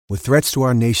With threats to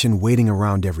our nation waiting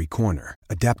around every corner,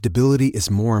 adaptability is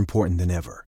more important than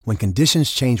ever. When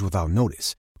conditions change without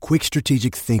notice, quick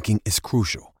strategic thinking is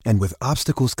crucial. And with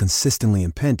obstacles consistently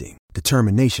impending,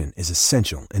 determination is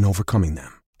essential in overcoming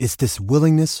them. It's this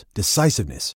willingness,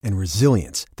 decisiveness, and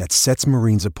resilience that sets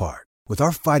Marines apart. With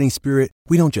our fighting spirit,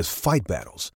 we don't just fight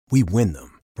battles, we win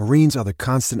them. Marines are the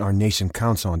constant our nation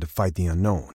counts on to fight the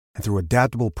unknown. And through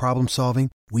adaptable problem solving,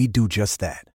 we do just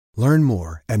that. Learn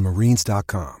more at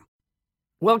marines.com.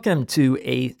 Welcome to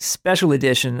a special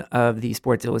edition of the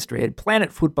Sports Illustrated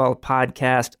Planet Football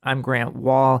Podcast. I'm Grant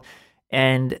Wahl,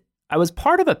 and I was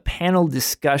part of a panel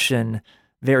discussion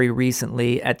very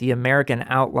recently at the American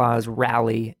Outlaws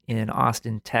rally in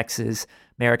Austin, Texas.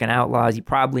 American Outlaws, you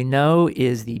probably know,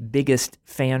 is the biggest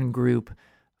fan group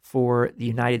for the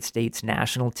United States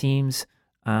national teams.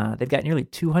 They've got nearly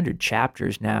 200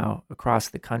 chapters now across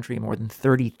the country, more than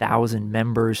 30,000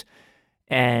 members.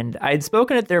 And I had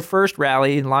spoken at their first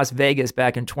rally in Las Vegas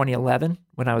back in 2011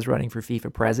 when I was running for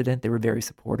FIFA president. They were very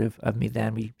supportive of me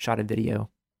then. We shot a video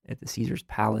at the Caesars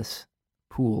Palace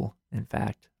pool, in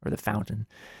fact, or the fountain.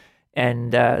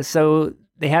 And so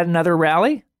they had another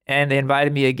rally, and they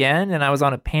invited me again. And I was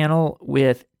on a panel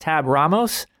with Tab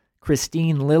Ramos,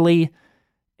 Christine Lilly,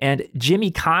 and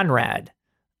Jimmy Conrad.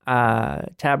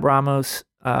 Tab Ramos,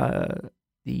 the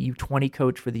U20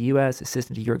 coach for the U.S.,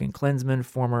 assistant to Jurgen Klinsmann,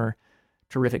 former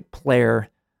terrific player,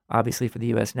 obviously, for the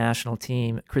U.S. national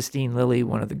team. Christine Lilly,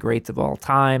 one of the greats of all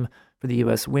time for the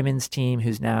U.S. women's team,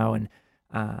 who's now an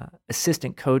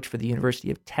assistant coach for the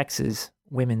University of Texas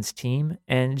women's team.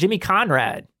 And Jimmy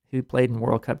Conrad, who played in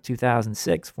World Cup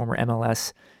 2006, former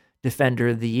MLS Defender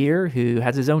of the Year, who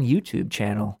has his own YouTube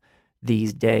channel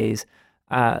these days.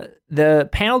 The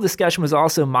panel discussion was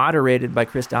also moderated by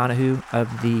Chris Donahue of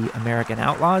the American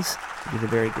Outlaws. He did a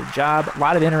very good job. A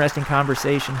lot of interesting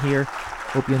conversation here.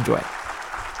 Hope you enjoy it.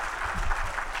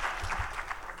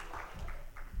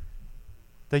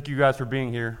 Thank you guys for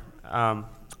being here.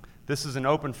 This is an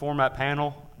open format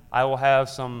panel. I will have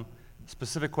some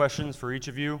specific questions for each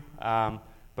of you,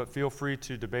 but feel free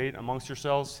to debate amongst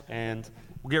yourselves, and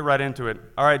we'll get right into it.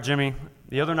 All right, Jimmy,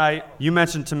 the other night you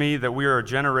mentioned to me that we are a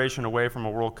generation away from a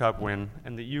World Cup win,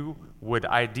 and that you would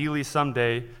ideally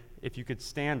someday, if you could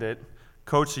stand it,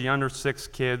 coach the under 6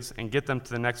 kids and get them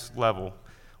to the next level.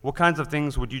 What kinds of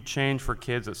things would you change for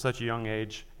kids at such a young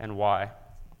age, and why?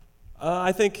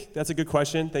 I think that's a good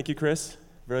question. Thank you, Chris.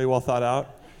 Very well thought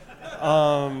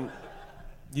out.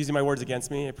 Using my words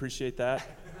against me, I appreciate that.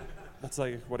 That's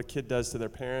like what a kid does to their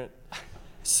parent.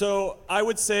 So I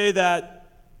would say that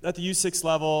at the U6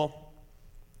 level,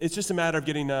 it's just a matter of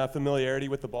getting familiarity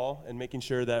with the ball and making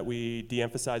sure that we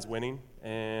de-emphasize winning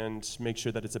and make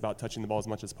sure that it's about touching the ball as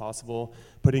much as possible,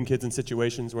 putting kids in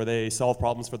situations where they solve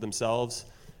problems for themselves.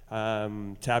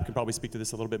 Tab can probably speak to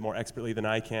this a little bit more expertly than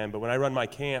I can, but when I run my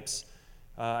camps,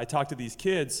 I talk to these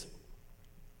kids,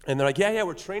 and they're like, yeah,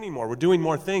 we're training more, we're doing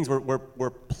more things, we're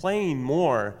playing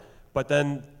more, but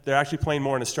then they're actually playing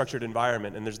more in a structured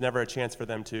environment, and there's never a chance for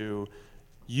them to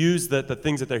use the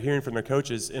things that they're hearing from their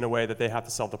coaches in a way that they have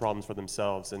to solve the problems for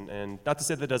themselves. And not to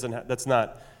say that's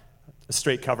not a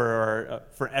straight cover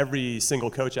for every single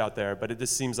coach out there, but it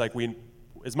just seems like we,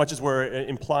 as much as we're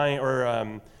implying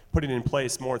or putting in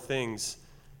place more things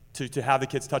to have the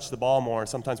kids touch the ball more,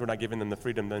 sometimes we're not giving them the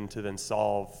freedom to then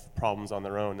solve problems on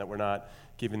their own, that we're not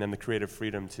giving them the creative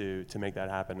freedom to make that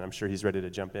happen. I'm sure he's ready to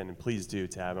jump in, and please do,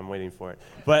 Tab. I'm waiting for it.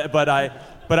 But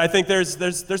I think there's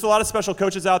a lot of special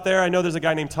coaches out there. I know there's a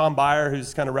guy named Tom Byer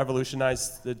who's kind of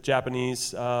revolutionized the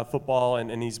Japanese football,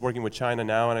 and he's working with China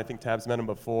now, and I think Tab's met him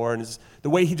before. And the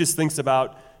way he just thinks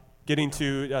about getting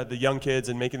to the young kids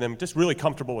and making them just really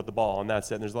comfortable with the ball, and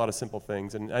that's it. And there's a lot of simple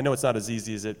things, and I know it's not as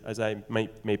easy as I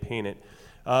may paint it.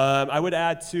 I would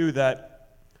add, too, that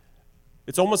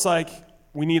it's almost like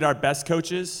we need our best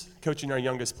coaches coaching our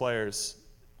youngest players,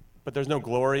 but there's no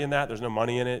glory in that. There's no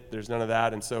money in it. There's none of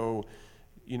that. And so,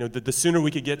 the sooner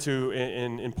we could get to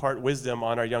impart wisdom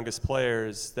on our youngest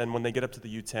players, then when they get up to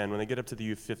the U10, when they get up to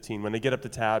the U15, when they get up to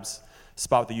Tab's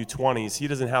spot with the U20s, he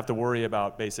doesn't have to worry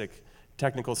about basic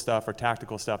technical stuff or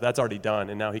tactical stuff. That's already done,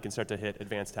 and now he can start to hit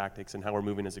advanced tactics and how we're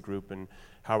moving as a group and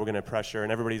how we're going to pressure.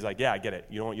 And everybody's like, yeah, I get it.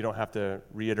 You don't have to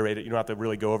reiterate it. You don't have to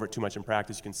really go over it too much in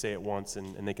practice. You can say it once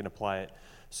and they can apply it.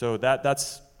 So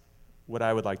that's what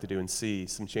I would like to do and see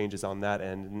some changes on that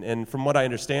end. And from what I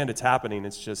understand, it's happening.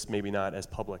 It's just maybe not as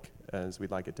public as we'd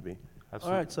like it to be.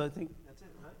 Absolutely. All right, so I think that's it,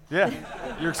 right?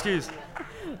 Yeah, you're excused.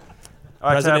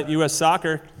 All right, President U.S.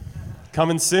 Soccer,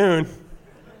 coming soon.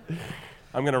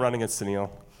 I'm going to run against Sunil.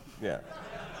 Yeah.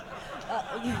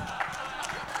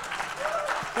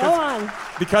 Go on.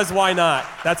 Because why not?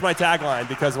 That's my tagline,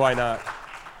 because why not?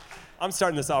 I'm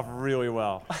starting this off really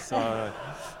well. So,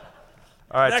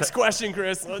 All right. next question,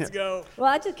 Chris. Let's go.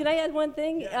 Well, can I add one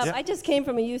thing? Yeah. I just came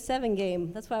from a U7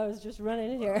 game. That's why I was just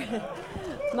running in here.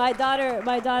 my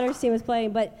daughter's team was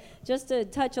playing, but just to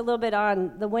touch a little bit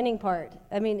on the winning part.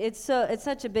 I mean, it's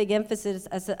such a big emphasis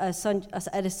at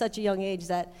such a young age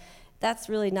that's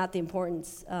really not the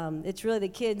importance. It's really the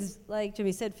kids, like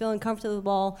Jimmy said, feeling comfortable with the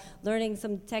ball, learning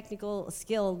some technical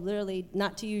skill, literally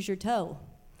not to use your toe.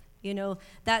 You know,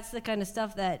 that's the kind of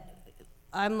stuff that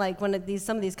I'm like when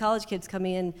some of these college kids come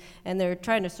in and they're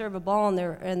trying to serve a ball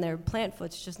and their plant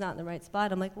foot's just not in the right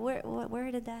spot. I'm like,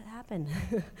 where did that happen?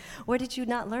 Where did you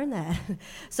not learn that?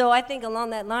 So I think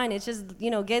along that line, it's just, you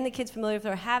know, getting the kids familiar with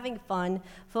it, having fun,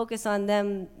 focus on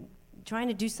them trying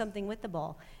to do something with the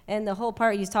ball. And the whole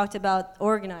part you talked about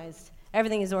organized.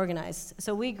 Everything is organized.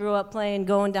 So we grew up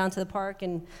going down to the park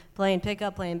and playing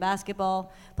pickup, playing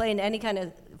basketball, playing any kind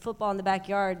of football in the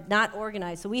backyard, not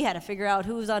organized. So we had to figure out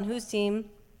who was on whose team,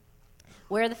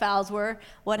 where the fouls were,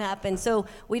 what happened. So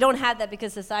we don't have that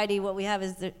because society, what we have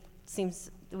is seems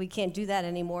we can't do that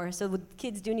anymore. So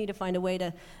kids do need to find a way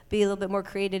to be a little bit more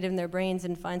creative in their brains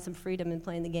and find some freedom in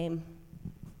playing the game.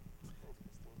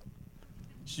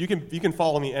 You can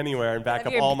follow me anywhere and back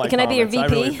up all my comments. Can I be your VP? I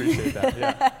really appreciate that.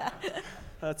 Yeah.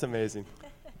 That's amazing.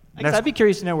 I'd be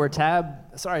curious to know where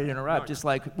Tab. Sorry to interrupt. Just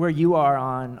like where you are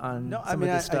on some of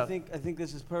this stuff. I think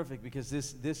this is perfect because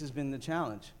this has been the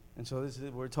challenge, and so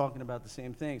we're talking about the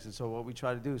same things. And so what we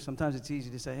try to do, sometimes it's easy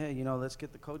to say, hey, you know, let's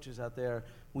get the coaches out there.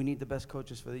 We need the best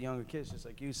coaches for the younger kids, just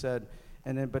like you said.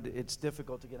 But it's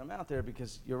difficult to get them out there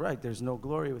because you're right, there's no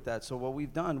glory with that. So what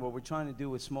we're trying to do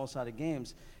with small-sided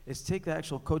games is take the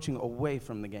actual coaching away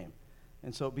from the game.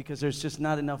 And so because there's just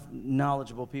not enough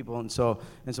knowledgeable people. And so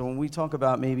when we talk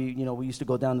about maybe, you know, we used to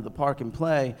go down to the park and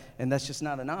play, and that's just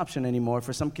not an option anymore.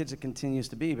 For some kids it continues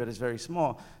to be, but it's very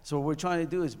small. So what we're trying to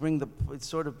do is bring the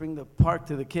park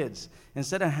to the kids.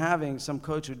 Instead of having some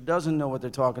coach who doesn't know what they're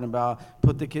talking about,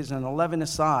 put the kids on 11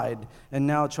 aside and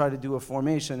now try to do a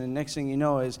formation. And next thing you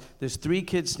know is there's 3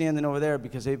 kids standing over there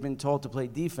because they've been told to play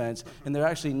defense, and they're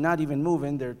actually not even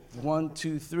moving. They're 1,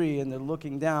 2, 3, and they're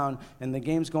looking down, and the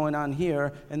game's going on here.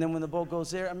 And then when the ball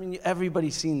goes there, I mean,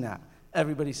 everybody's seen that.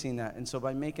 Everybody's seen that. And so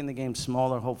by making the game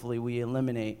smaller, hopefully we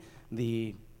eliminate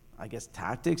the, I guess,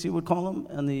 tactics you would call them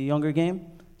in the younger game.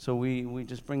 So we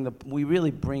really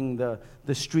bring the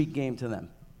street game to them.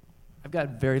 I've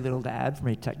got very little to add from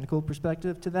a technical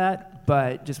perspective to that,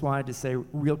 but just wanted to say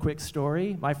real quick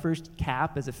story. My first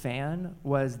cap as a fan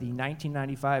was the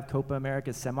 1995 Copa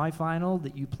America semifinal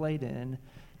that you played in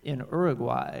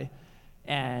Uruguay.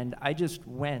 And I just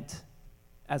went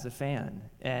as a fan,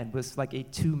 and was like a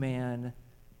 2-man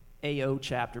AO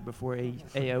chapter before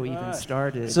AO even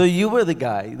started. So you were the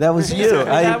guy. That was you.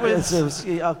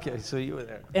 Okay, so you were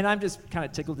there. And I'm just kind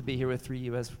of tickled to be here with 3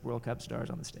 U.S. World Cup stars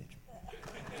on the stage.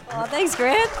 Oh, thanks,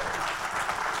 Grant.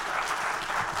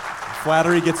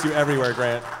 Flattery gets you everywhere,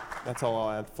 Grant. That's all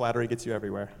I'll add. Flattery gets you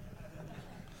everywhere.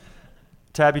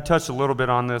 Tab, you touched a little bit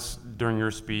on this during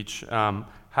your speech.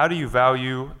 How do you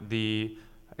value the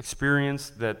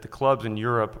experience that the clubs in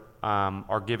Europe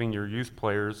are giving your youth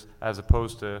players as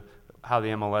opposed to how the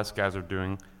MLS guys are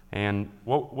doing? And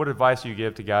what advice do you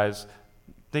give to guys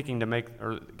thinking to make,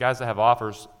 or guys that have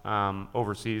offers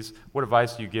overseas? What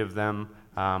advice do you give them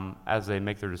as they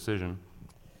make their decision?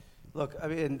 Look, I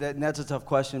mean, that's a tough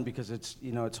question because it's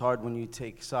hard when you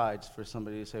take sides for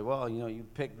somebody to say, well, you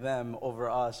pick them over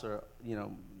us, or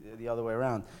the other way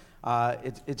around.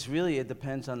 It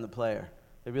depends on the player.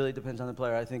 It really depends on the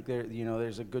player. I think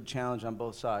there's a good challenge on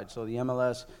both sides. So the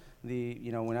MLS,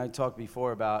 when I talked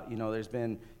before about, there's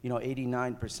been,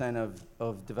 89%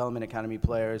 of development academy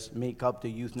players make up the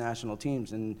youth national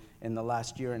teams in the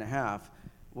last year and a half.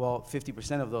 Well,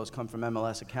 50% of those come from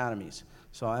MLS academies.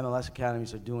 So MLS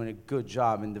academies are doing a good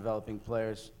job in developing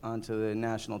players onto the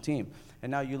national team. And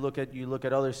now you look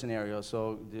at other scenarios.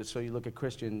 So you look at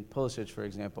Christian Pulisic, for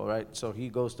example, right? So he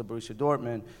goes to Borussia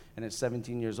Dortmund, and at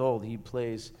 17 years old, he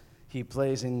plays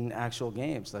in actual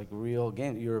games, like real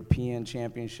games, European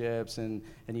championships, and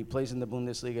he plays in the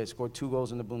Bundesliga. He scored 2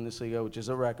 goals in the Bundesliga, which is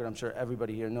a record. I'm sure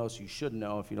everybody here knows. You should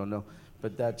know if you don't know.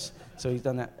 But so he's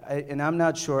done that. And I'm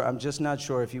just not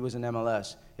sure if he was in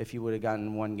MLS, if he would have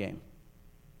gotten 1 game.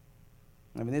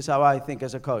 I mean, this is how I think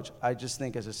as a coach. I just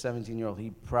think as a 17-year-old,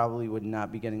 he probably would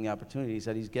not be getting the opportunities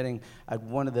that he's getting at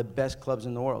one of the best clubs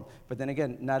in the world. But then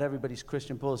again, not everybody's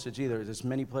Christian Pulisic either. There's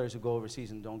many players who go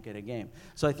overseas and don't get a game.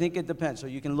 So I think it depends. So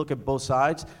you can look at both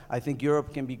sides. I think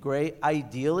Europe can be great.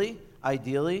 Ideally,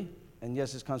 and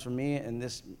yes, this comes from me, and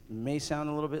this may sound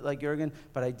a little bit like Jurgen,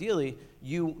 but ideally,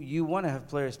 you want to have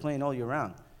players playing all year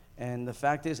round. And the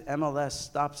fact is, MLS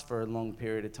stops for a long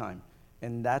period of time.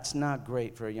 And that's not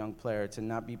great for a young player to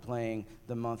not be playing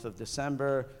the month of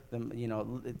December,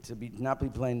 not be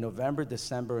playing November,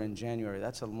 December, and January.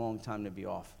 That's a long time to be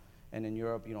off. And in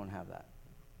Europe, you don't have that.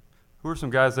 Who are some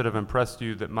guys that have impressed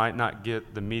you that might not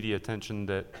get the media attention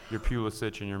that your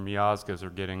Pulisic and your Miazgas are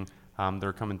getting?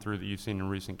 They're coming through that you've seen in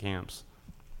recent camps.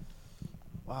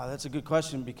 Wow, that's a good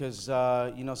question because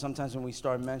sometimes when we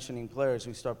start mentioning players,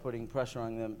 we start putting pressure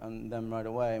on them right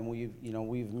away, and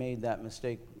we've made that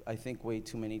mistake, I think, way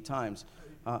too many times.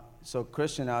 So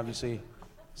Christian obviously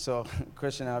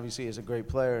is a great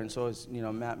player, and so is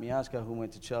Matt Miazga, who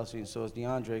went to Chelsea, and so is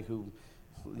DeAndre, who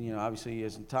obviously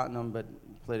is in Tottenham, but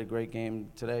played a great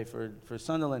game today for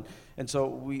Sunderland. And so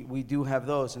we do have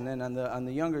those. And then on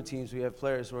the younger teams, we have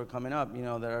players who are coming up,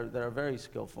 that are very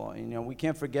skillful. And, we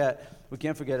can't forget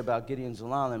about Gideon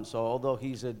Zelalem. So although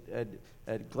he's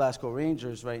at Glasgow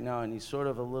Rangers right now, and he's sort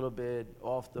of a little bit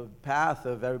off the path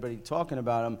of everybody talking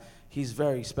about him, he's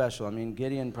very special. I mean,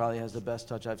 Gideon probably has the best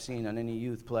touch I've seen on any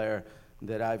youth player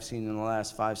that I've seen in the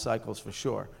last 5 cycles for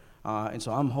sure. And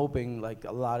so I'm hoping like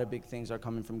a lot of big things are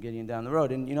coming from Gideon down the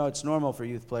road. And it's normal for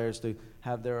youth players to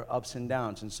have their ups and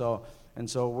downs. And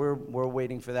so we're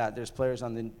waiting for that. There's players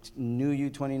on the new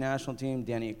U20 national team,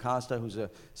 Danny Acosta, who's a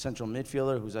central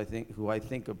midfielder, who I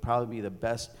think would probably be the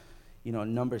best,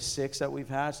 number 6 that we've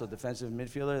had, so defensive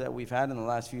midfielder that we've had in the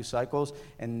last few cycles.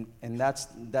 And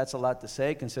that's a lot to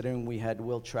say considering we had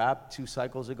Will Trapp 2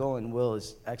 cycles ago, and Will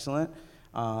is excellent.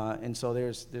 And so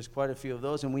there's quite a few of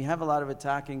those, and we have a lot of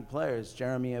attacking players.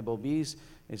 Jeremy Ebobis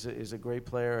is a great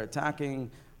player attacking.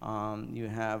 You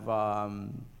have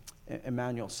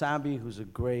Emmanuel Sabi, who's a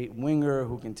great winger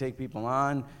who can take people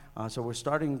on. So we're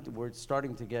starting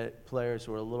to get players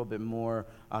who are a little bit more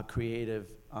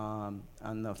creative on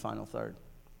the final third.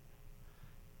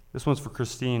 This one's for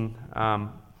Christine.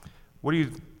 What do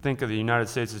you think of the United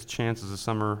States' chances this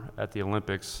summer at the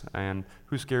Olympics, and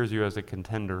who scares you as a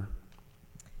contender?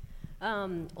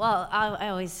 Well, I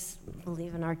always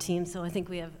believe in our team, so I think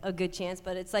we have a good chance.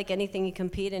 But it's like anything, you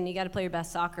compete, and you got to play your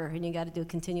best soccer, and you got to do it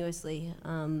continuously.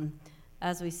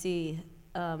 As we see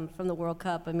from the World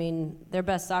Cup, I mean, their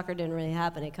best soccer didn't really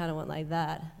happen. It kind of went like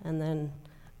that, and then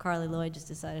Carly Lloyd just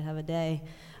decided to have a day.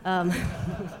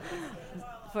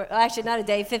 Actually, not a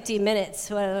day, 15 minutes.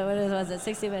 What was it,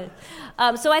 60 minutes?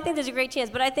 So I think there's a great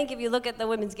chance. But I think if you look at the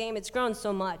women's game, it's grown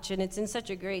so much, and it's in such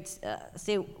a great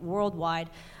state worldwide.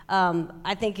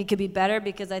 I think it could be better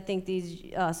because I think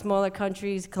these smaller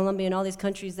countries, Colombia and all these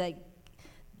countries that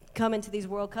come into these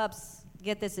World Cups,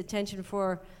 get this attention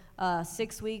for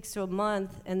 6 weeks to a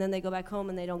month, and then they go back home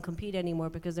and they don't compete anymore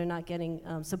because they're not getting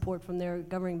support from their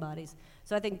governing bodies.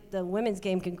 So I think the women's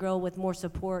game can grow with more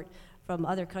support from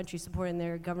other countries supporting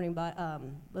their governing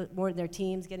more their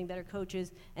teams, getting better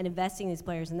coaches, and investing in these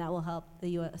players, and that will help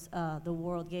the U.S. The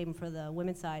world game for the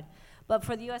women's side. But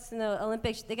for the U.S. in the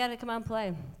Olympics, they got to come out and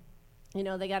play.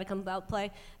 They got to come out and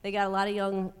play. They got a lot of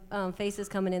young faces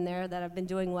coming in there that have been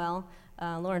doing well.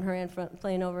 Lauren Horan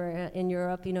playing over in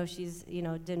Europe, she's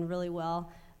doing really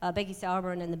well. Becky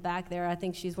Sauerbrunn in the back there, I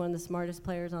think she's one of the smartest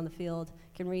players on the field,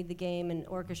 can read the game and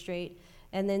orchestrate.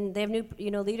 And then they have new,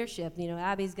 leadership.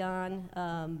 Abby's gone,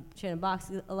 Shannon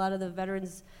Box. A lot of the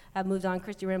veterans have moved on.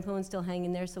 Christy Rampone's still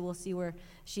hanging there, so we'll see where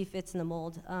she fits in the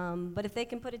mold. But if they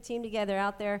can put a team together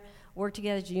out there, work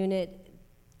together as a unit,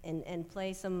 and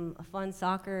play some fun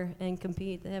soccer and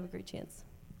compete, they have a great chance.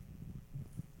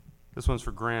 This one's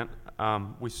for Grant.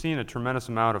 We've seen a tremendous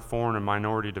amount of foreign and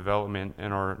minority development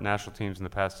in our national teams in the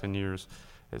past 10 years.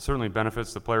 It certainly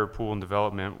benefits the player pool and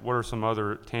development. What are some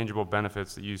other tangible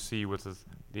benefits that you see with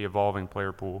the evolving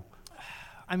player pool?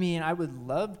 I mean, I would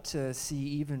love to see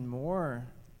even more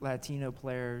Latino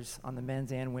players on the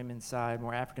men's and women's side,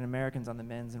 more African Americans on the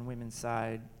men's and women's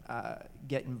side,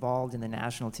 get involved in the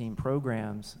national team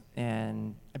programs.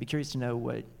 And I'd be curious to know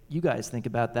what you guys think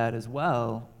about that as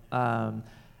well.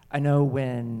 I know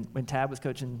when Tab was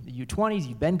coaching the U20s,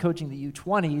 you've been coaching the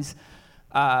U20s.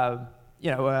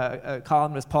 A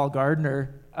columnist, Paul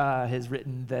Gardner, has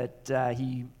written that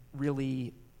he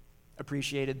really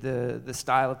appreciated the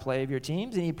style of play of your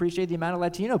teams, and he appreciated the amount of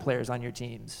Latino players on your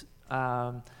teams.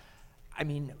 I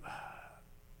mean,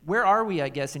 where are we, I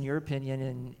guess, in your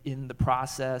opinion, in the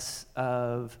process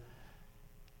of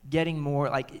getting more,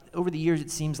 like, over the years, it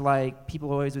seems like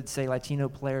people always would say Latino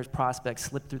players, prospects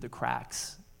slip through the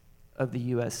cracks of the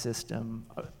U.S. system.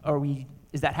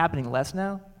 Is that happening less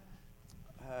now?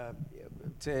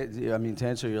 To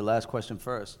answer your last question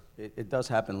first, it does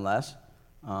happen less,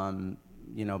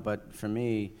 but for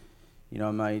me, You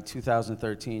know, my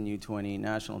 2013 U20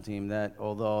 national team, that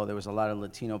although there was a lot of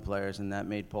Latino players and that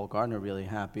made Paul Gardner really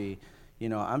happy, you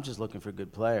know, I'm just looking for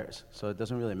good players. So it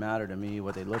doesn't really matter to me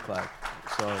what they look like.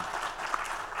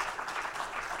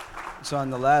 So on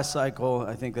the last cycle,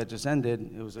 I think that just ended,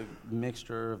 it was a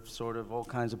mixture of sort of all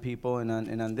kinds of people. And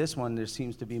on this one, there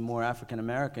seems to be more African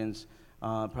Americans,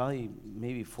 probably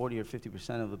maybe 40 or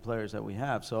 50% of the players that we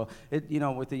have. So it, you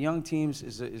know, with the young teams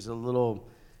is a little,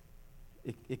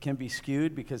 it can be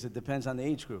skewed because it depends on the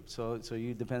age group. So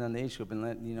you depend on the age group,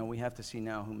 and you know, we have to see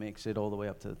now who makes it all the way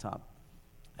up to the top.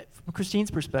 From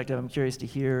Christine's perspective, I'm curious to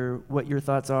hear what your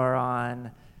thoughts are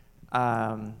on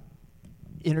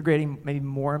integrating maybe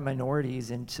more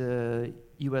minorities into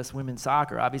U.S. women's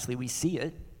soccer. Obviously, we see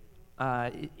it.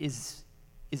 Is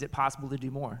it possible to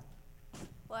do more?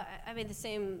 Well, I mean, the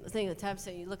same thing that Tab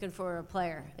said. You're looking for a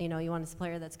player. You know, you want a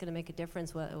player that's going to make a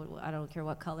difference. I don't care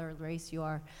what color or race you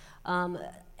are.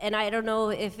 And I don't know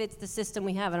if it's the system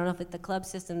we have. I don't know if it's the club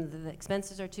system. The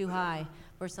expenses are too high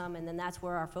for some, and then that's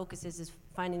where our focus is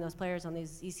finding those players on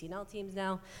these ECNL teams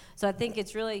now. So I think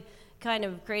it's really kind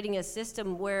of creating a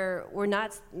system where we're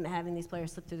not having these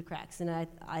players slip through the cracks. And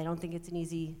I don't think it's an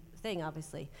easy thing,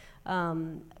 obviously,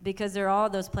 because there are all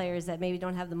those players that maybe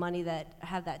don't have the money that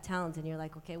have that talent, and you're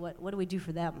like, okay, what do we do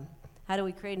for them? How do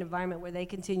we create an environment where they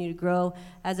continue to grow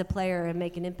as a player and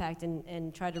make an impact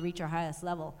and try to reach our highest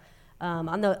level?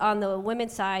 On the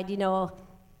women's side, you know,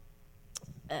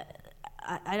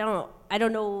 I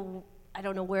don't know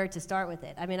where to start with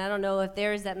it. I mean, I don't know if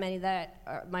there's that many that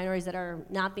are minorities that are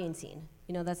not being seen.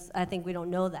 You know, I think we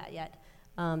don't know that yet.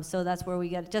 So that's where we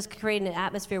got just creating an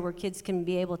atmosphere where kids can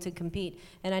be able to compete.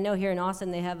 And I know here in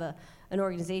Austin they have an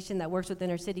organization that works with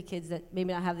inner city kids that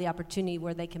maybe not have the opportunity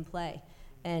where they can play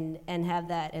and have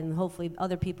that, and hopefully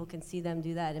other people can see them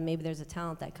do that, and maybe there's a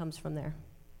talent that comes from there.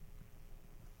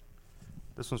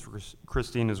 This one's for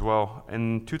Christine as well.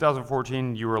 In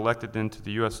 2014, you were elected into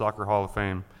the U.S. Soccer Hall of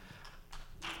Fame.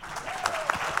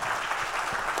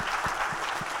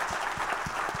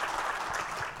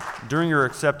 During your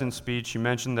acceptance speech, you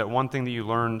mentioned that one thing that you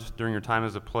learned during your time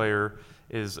as a player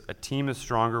is a team is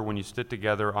stronger when you stick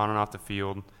together on and off the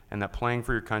field, and that playing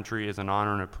for your country is an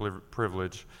honor and a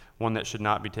privilege, one that should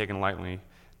not be taken lightly.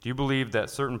 Do you believe that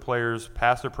certain players,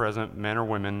 past or present, men or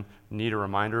women, need a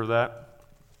reminder of that?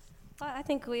 I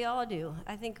think we all do.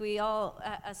 I think we all,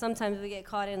 sometimes we get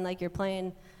caught in like you're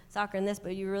playing soccer and this,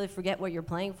 but you really forget what you're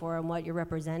playing for and what you're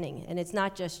representing. And it's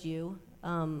not just you.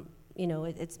 You know,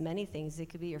 it's many things. It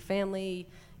could be your family,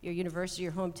 your university,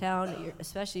 your hometown,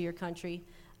 especially your country.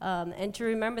 And to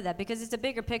remember that, because it's a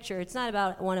bigger picture. It's not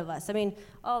about one of us. I mean,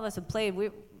 all of us have played.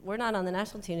 We're not on the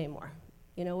national team anymore.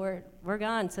 You know, we're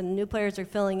gone. Some new players are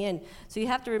filling in. So you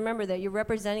have to remember that you're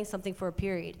representing something for a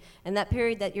period. And that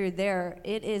period that you're there,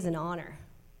 it is an honor.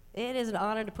 It is an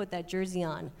honor to put that jersey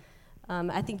on.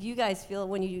 I think you guys feel it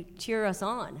when you cheer us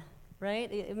on,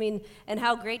 right? I mean, and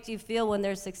how great do you feel when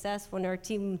there's success, when our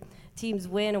teams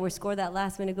win, or we score that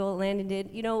last-minute goal that Landon did?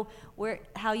 You know,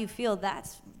 how you feel,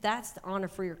 that's the honor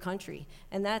for your country.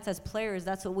 And that's, as players,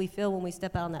 that's what we feel when we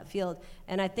step out on that field.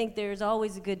 And I think there's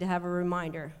always good to have a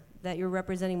reminder that you're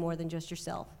representing more than just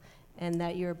yourself, and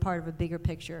that you're a part of a bigger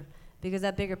picture. Because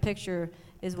that bigger picture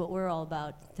is what we're all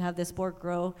about, to have this sport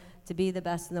grow, to be the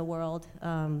best in the world,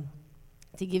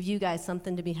 to give you guys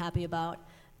something to be happy about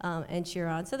and cheer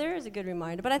on. So there is a good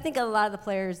reminder. But I think a lot of the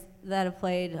players that have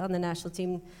played on the national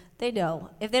team, they know.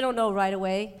 If they don't know right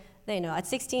away, they know. At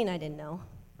 16, I didn't know.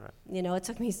 Right. You know, it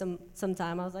took me some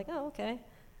time. I was like, oh, okay.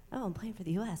 Oh, I'm playing for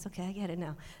the U.S. Okay, I get it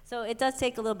now. So it does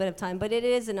take a little bit of time, but it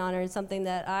is an honor. It's something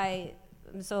that I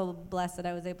am so blessed that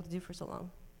I was able to do for so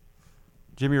long.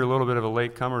 Jimmy, you're a little bit of a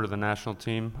late comer to the national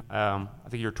team. I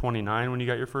think you're 29 when you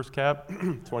got your first cap.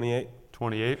 28.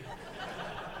 28.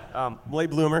 Late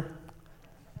bloomer.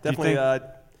 Definitely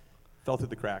fell through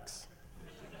the cracks.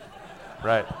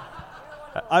 Right.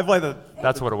 I've played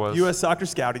That's what it was. U.S. soccer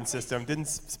scouting system. Didn't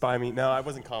spy me. No, I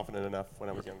wasn't confident enough when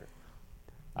I was younger.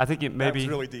 I think it maybe. That was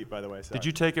really deep, by the way. Sorry. Did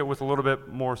you take it with a little bit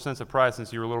more sense of pride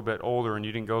since you were a little bit older and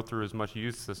you didn't go through as much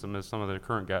youth system as some of the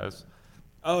current guys?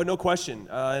 Oh, no question.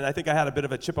 And I think I had a bit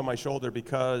of a chip on my shoulder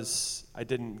because I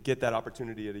didn't get that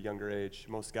opportunity at a younger age.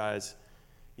 Most guys,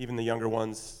 even the younger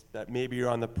ones that maybe are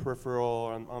on the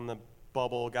peripheral, on the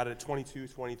bubble, got it at 22,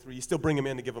 23, you still bring them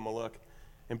in to give them a look.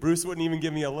 And Bruce wouldn't even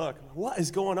give me a look. What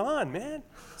is going on, man?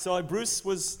 So Bruce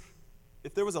was,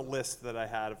 if there was a list that I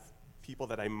had of people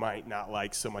that I might not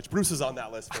like so much, Bruce was on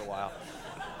that list for a while.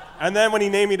 And then when he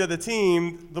named me to the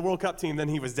team, the World Cup team, then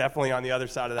he was definitely on the other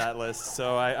side of that list.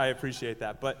 So I appreciate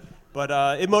that. But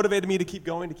it motivated me to keep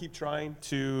going, to keep trying,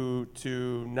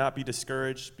 to not be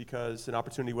discouraged because an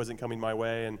opportunity wasn't coming my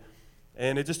way.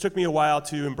 And it just took me a while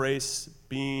to embrace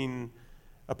being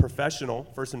a professional,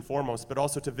 first and foremost, but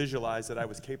also to visualize that I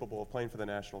was capable of playing for the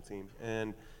national team.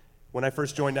 And when I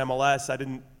first joined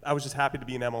MLS, I was just happy to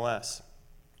be in MLS.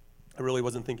 I really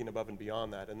wasn't thinking above and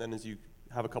beyond that. And then as you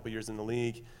have a couple years in the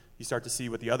league, you start to see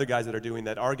what the other guys that are doing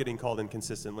that are getting called in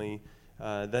consistently.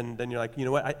 Then you're like, you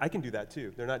know what, I can do that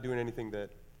too. They're not doing anything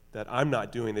that I'm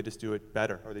not doing. They just do it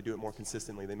better, or they do it more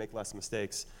consistently. They make less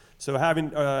mistakes. So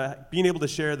being able to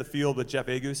share the field with Jeff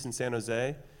Agus in San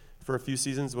Jose for a few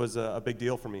seasons was a big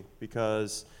deal for me,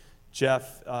 because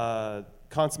Jeff,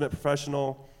 consummate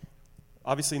professional,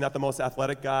 obviously not the most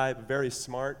athletic guy, but very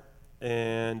smart.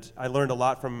 And I learned a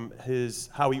lot from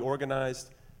how he organized,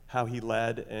 how he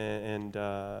led, and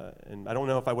I don't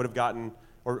know if I would have gotten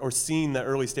or seen the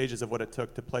early stages of what it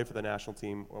took to play for the national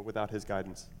team without his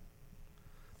guidance.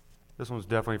 This one's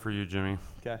definitely for you, Jimmy.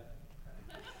 Okay.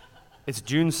 It's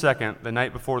June 2nd, the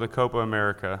night before the Copa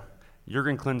America.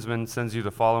 Jurgen Klinsmann sends you the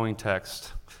following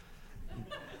text.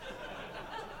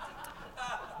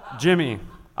 Jimmy,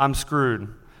 I'm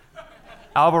screwed.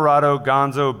 Alvarado,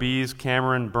 Gonzo, Bees,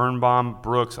 Cameron, Birnbaum,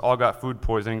 Brooks all got food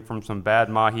poisoning from some bad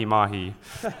mahi-mahi.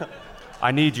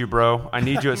 I need you, bro. I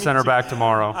need you at center back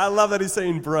tomorrow. I love that he's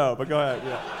saying bro, but go ahead.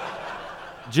 Yeah.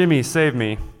 Jimmy, save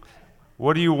me.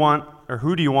 What do you want, or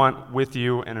who do you want with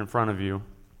you and in front of you?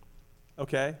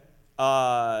 Okay.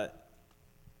 I'm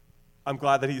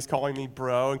glad that he's calling me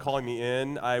bro and calling me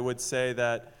in. I would say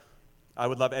that I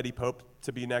would love Eddie Pope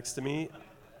to be next to me.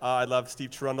 I'd love Steve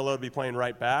Cherundolo to be playing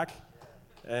right back.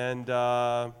 And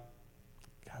God,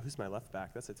 who's my left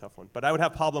back? That's a tough one. But I would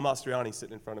have Pablo Mastroianni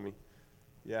sitting in front of me.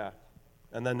 Yeah.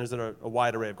 And then there's a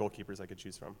wide array of goalkeepers I could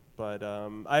choose from. But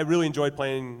I really enjoyed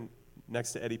playing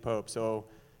next to Eddie Pope. So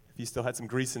if he still had some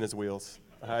grease in his wheels,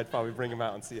 I'd probably bring him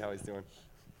out and see how he's doing.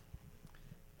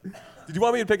 Did you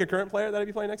want me to pick a current player that I'd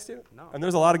be playing next to? No. And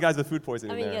there's a lot of guys with food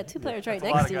poisoning there. I mean, you got two players right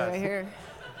That's next to you guys. right here.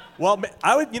 Well,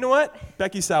 I would. You know what?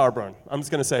 Becky Sauerbrunn. I'm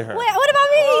just gonna say her. Wait, what about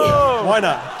me? Why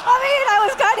not? I mean, I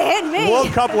was kind of hitting me.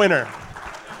 World Cup winner.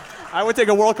 I would take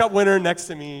a World Cup winner next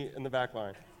to me in the back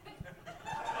line.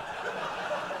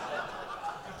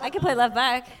 I can play left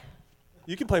back.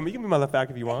 You can play me. You can be my left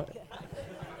back if you want.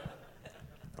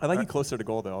 I like you closer to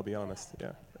goal, though. I'll be honest.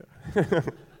 Yeah.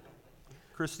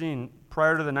 Christine,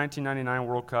 prior to the 1999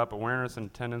 World Cup, awareness and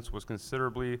attendance was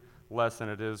considerably less than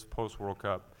it is post-World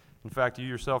Cup. In fact, you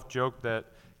yourself joked that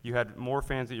you had more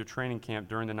fans at your training camp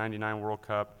during the 99 World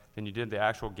Cup than you did the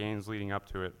actual games leading up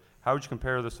to it. How would you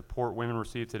compare the support women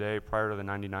receive today prior to the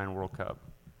 99 World Cup?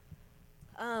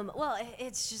 Well,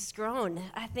 it's just grown.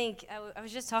 I think I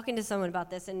was just talking to someone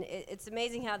about this, and it's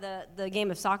amazing how the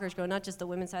game of soccer has grown, not just the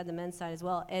women's side, the men's side as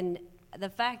well. And the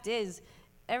fact is,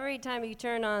 every time you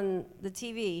turn on the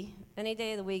TV, any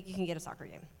day of the week, you can get a soccer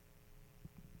game.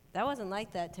 That wasn't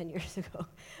like that 10 years ago.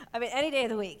 I mean, any day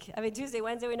of the week. I mean, Tuesday,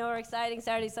 Wednesday, we know are exciting,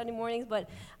 Saturday, Sunday mornings, but,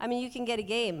 I mean, you can get a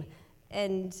game,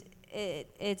 and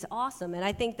it's awesome. And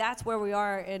I think that's where we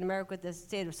are in America with the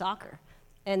state of soccer.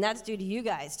 And that's due to you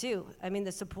guys, too. I mean,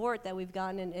 the support that we've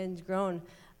gotten and grown.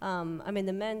 I mean,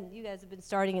 the men, you guys have been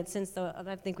starting it since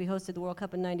I think we hosted the World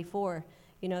Cup in '94.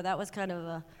 You know, that was kind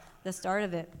of the start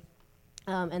of it.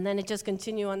 And then it just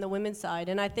continued on the women's side.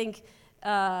 And I think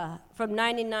from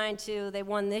 99 to they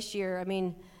won this year, I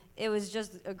mean, it was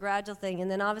just a gradual thing.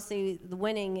 And then obviously the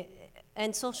winning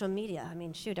and social media. I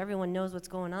mean, shoot, everyone knows what's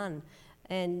going on.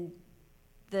 And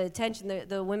the attention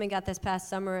the women got this past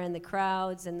summer, and the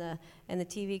crowds and the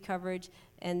TV coverage,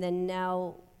 and then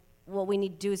now what we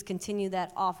need to do is continue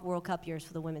that off World Cup years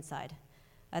for the women's side.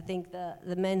 I think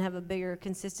the men have a bigger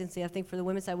consistency. I think for the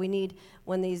women's side, we need,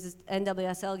 when these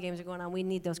NWSL games are going on, we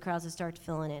need those crowds to start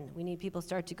filling in. We need people to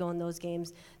start to go in those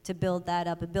games to build that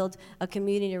up and build a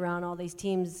community around all these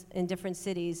teams in different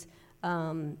cities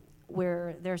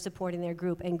where they're supporting their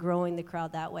group and growing the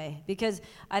crowd that way. Because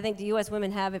I think the U.S.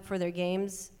 women have it for their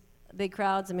games, big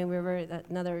crowds. I mean,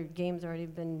 another game's already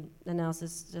been announced.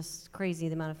 It's just crazy,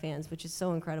 the amount of fans, which is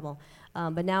so incredible.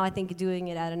 But now I think doing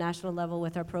it at a national level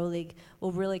with our Pro League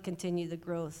will really continue the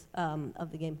growth of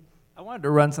the game. I wanted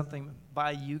to run something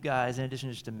by you guys in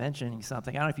addition just to mentioning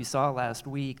something. I don't know if you saw last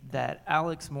week that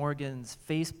Alex Morgan's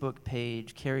Facebook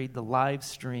page carried the live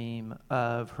stream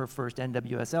of her first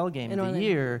NWSL game of the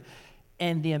year,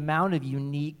 and the amount of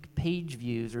unique page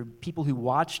views or people who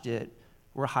watched it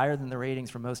were higher than the ratings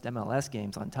for most MLS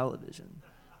games on television,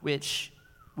 which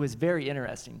was very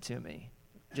interesting to me.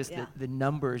 Just the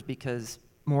numbers, because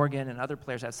Morgan and other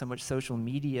players have so much social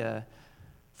media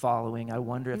following. I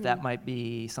wonder if that might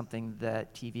be something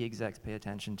that TV execs pay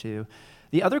attention to.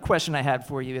 The other question I had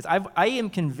for you is, I am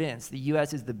convinced the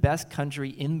U.S. is the best country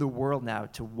in the world now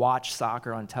to watch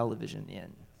soccer on television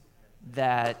in.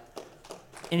 that,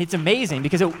 and it's amazing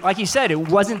because, like you said, it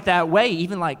wasn't that way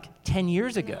even like 10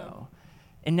 years ago.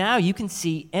 And now you can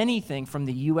see anything from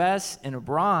the U.S. and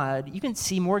abroad. You can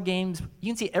see more games. You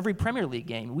can see every Premier League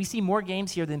game. We see more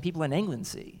games here than people in England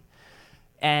see.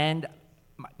 And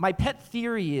my pet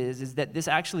theory is that this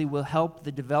actually will help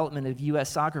the development of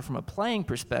U.S. soccer from a playing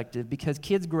perspective, because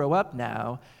kids grow up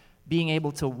now being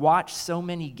able to watch so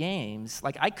many games.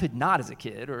 Like I could not as a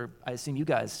kid, or I assume you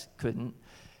guys couldn't,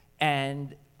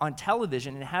 and on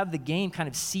television, and have the game kind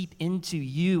of seep into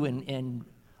you and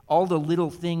all the little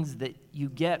things that you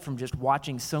get from just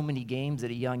watching so many games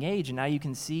at a young age. And now you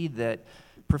can see that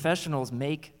professionals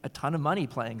make a ton of money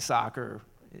playing soccer,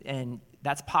 and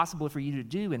that's possible for you to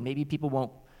do, and maybe people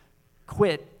won't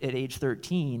quit at age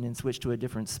 13 and switch to a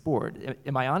different sport.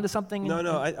 Am I onto something?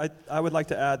 No, I would like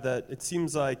to add that it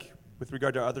seems like, with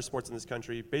regard to other sports in this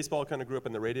country, baseball kind of grew up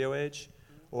in the radio age,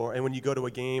 and when you go to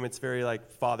a game, it's very like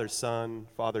father-son,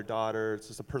 father-daughter. It's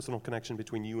just a personal connection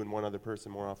between you and one other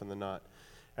person more often than not.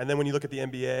 And then when you look at the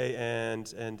NBA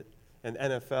and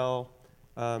NFL,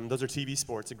 those are TV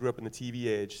sports. It grew up in the TV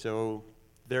age, so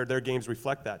their games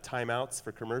reflect that. Timeouts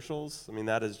for commercials, I mean,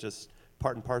 that is just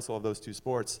part and parcel of those two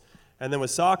sports. And then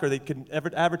with soccer,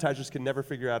 advertisers can never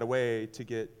figure out a way to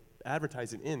get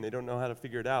advertising in. They don't know how to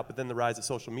figure it out. But then the rise of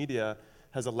social media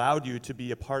has allowed you to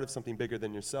be a part of something bigger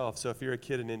than yourself. So if you're a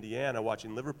kid in Indiana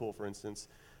watching Liverpool, for instance,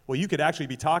 well, you could actually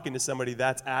be talking to somebody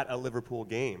that's at a Liverpool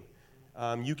game.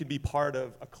 You could be part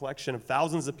of a collection of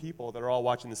thousands of people that are all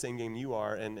watching the same game you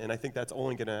are, and I think that's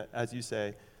only going to, as you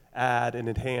say, add and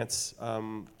enhance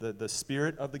the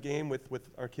spirit of the game with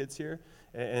our kids here,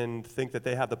 and think that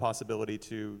they have the possibility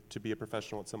to be a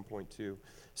professional at some point too.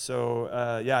 So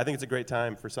I think it's a great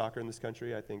time for soccer in this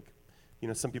country. I think,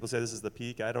 some people say this is the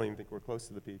peak. I don't even think we're close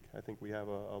to the peak. I think we have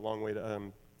a long way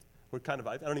to. We're kind of,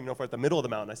 I don't even know if we're at the middle of the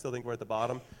mountain. I still think we're at the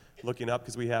bottom, looking up,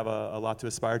 because we have a lot to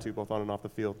aspire to, both on and off the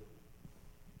field.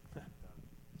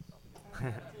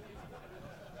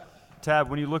 Tab,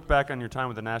 when you look back on your time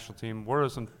with the national team, what are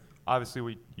some,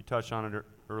 obviously you touched on it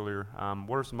earlier,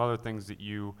 what are some other things that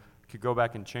you could go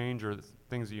back and change, or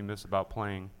things that you miss about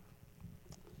playing?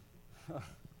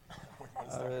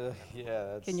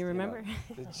 Can you remember?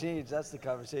 The change, that's the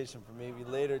conversation for maybe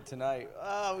later tonight.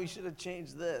 We should have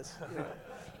changed this.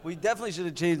 We definitely should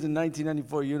have changed the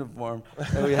 1994 uniform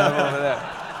that we have over there.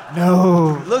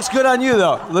 No. Looks good on you,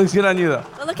 though. Well,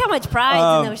 look how much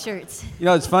pride's in those shirts.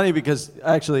 It's funny because,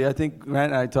 actually, I think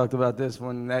Grant and I talked about this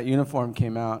when that uniform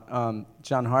came out.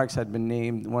 John Harkes had been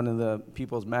named one of the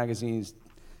People's Magazine's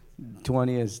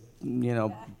 20th,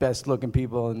 best-looking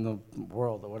people in the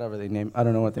world, or whatever they named. I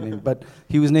don't know what they named, but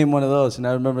he was named one of those. And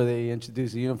I remember they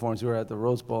introduced the uniforms. We were at the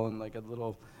Rose Bowl in like a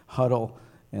little huddle,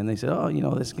 and they said,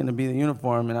 this is going to be the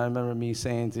uniform. And I remember me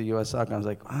saying to U.S. Soccer, I was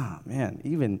like, man,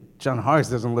 even John Harkes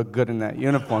doesn't look good in that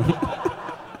uniform.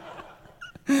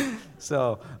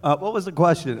 So, what was the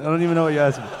question? I don't even know what you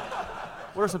asked me.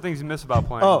 What are some things you miss about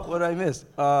playing? Oh, what did I miss?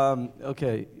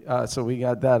 Okay, so we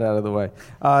got that out of the way.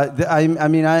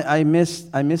 I miss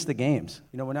the games.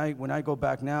 When I go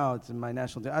back now to my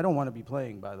national team, I don't want to be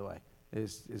playing, by the way.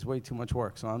 It's way too much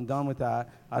work, so I'm done with that.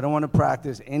 I don't want to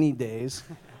practice any days.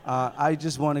 I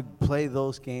just want to play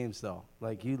those games, though.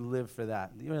 Like, you live for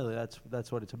that. Really,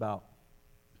 that's what it's about.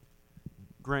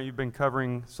 Grant, you've been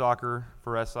covering soccer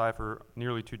for SI for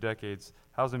nearly 2 decades.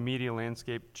 How's the media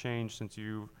landscape changed since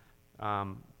you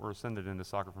were ascended into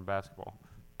soccer from basketball?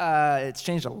 It's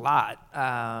changed a lot.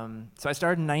 So I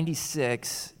started in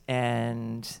 '96,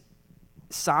 and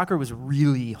soccer was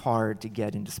really hard to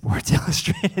get into Sports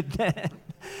Illustrated then.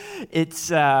 It's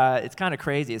kind of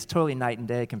crazy. It's totally night and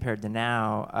day compared to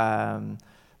now.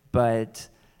 But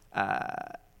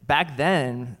back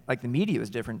then, like, the media was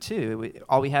different too.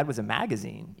 All we had was a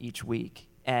magazine each week,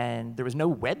 and there was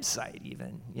no website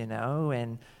even,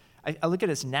 and I look at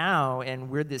us now,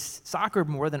 and we're this, soccer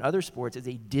more than other sports is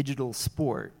a digital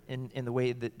sport in the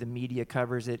way that the media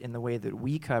covers it, in the way that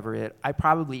we cover it. I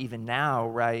probably even now,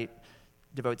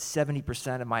 devote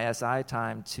 70% of my SI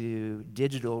time to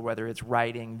digital, whether it's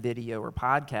writing, video, or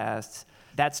podcasts.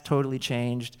 That's totally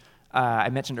changed. I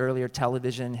mentioned earlier,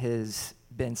 television has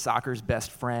been soccer's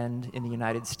best friend in the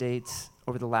United States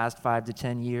over the last 5 to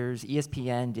 10 years.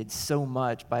 ESPN did so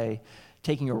much by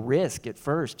taking a risk at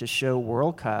first to show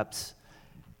World Cups.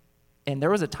 And there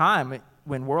was a time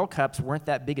when World Cups weren't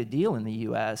that big a deal in the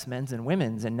U.S., men's and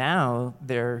women's, and now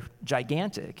they're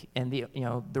gigantic. And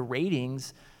the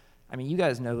ratings, you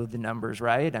guys know the numbers,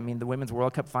 right? The Women's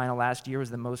World Cup final last year was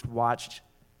the most watched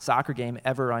soccer game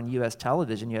ever on U.S.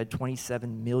 television. You had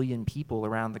 27 million people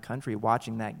around the country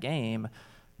watching that game.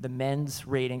 the men's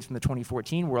ratings from the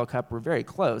 2014 World Cup were very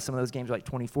close. Some of those games were like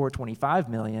 24, 25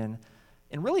 million.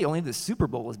 And really only the Super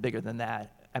Bowl was bigger than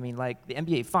that. I mean, like the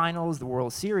NBA Finals, the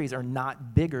World Series are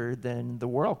not bigger than the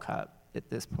World Cup at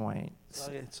this point.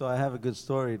 So I have a good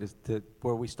story to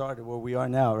where we started, where we are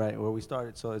now, right? Where we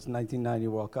started. So it's 1990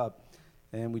 World Cup,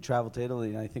 and we traveled to Italy,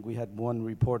 and I think we had one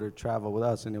reporter travel with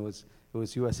us, and it was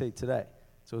USA Today.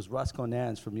 So it was Roscoe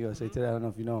Nance from USA Today. I don't know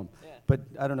if you know him. Yeah. But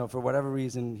I don't know, for whatever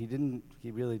reason, he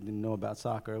really didn't know about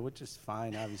soccer, which is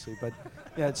fine, obviously. But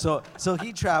yeah, so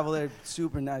he traveled there,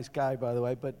 super nice guy, by the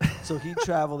way. But so he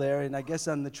traveled there, and I guess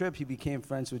on the trip, he became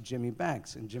friends with Jimmy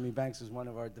Banks. And Jimmy Banks is one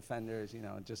of our defenders,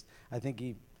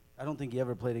 I don't think he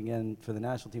ever played again for the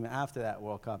national team after that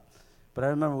World Cup. But I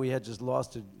remember we had just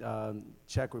lost to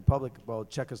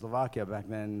Czechoslovakia back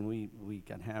then, and we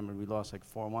got hammered. We lost like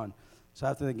 4-1. So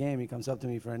after the game, he comes up to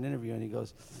me for an interview, and he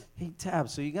goes, "Hey, Tab,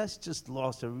 so you guys just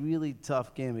lost a really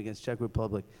tough game against Czech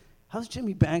Republic. How's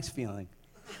Jimmy Banks feeling?"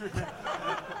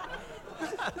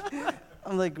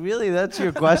 I'm like, "Really? That's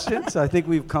your question?" So I think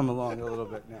we've come along a little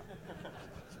bit now.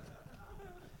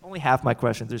 Only half my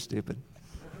questions are stupid.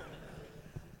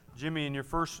 Jimmy, in your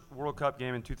first World Cup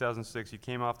game in 2006, you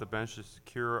came off the bench to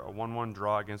secure a 1-1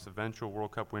 draw against eventual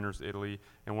World Cup winners Italy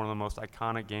in one of the most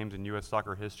iconic games in U.S.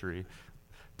 soccer history.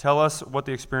 Tell us what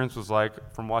the experience was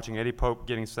like from watching Eddie Pope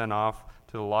getting sent off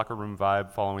to the locker room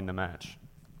vibe following the match.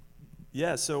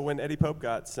 Yeah, so when Eddie Pope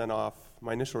got sent off,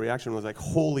 my initial reaction was like,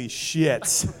 holy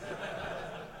shit.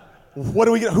 Who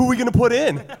are we going to put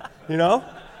in, And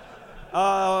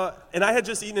I had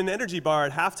just eaten an energy bar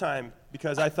at halftime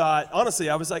because I thought, honestly,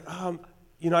 I was like, I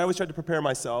always tried to prepare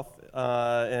myself.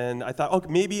 And I thought,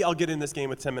 maybe I'll get in this game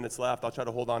with 10 minutes left. I'll try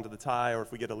to hold on to the tie, or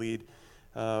if we get a lead,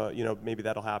 maybe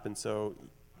that'll happen. So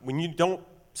when you don't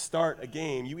start a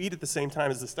game, you eat at the same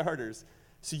time as the starters.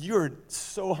 So you're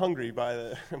so hungry by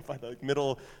the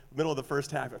middle of the first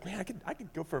half. Man, I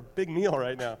could go for a big meal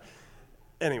right now.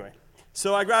 Anyway,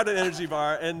 so I grabbed an energy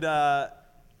bar, and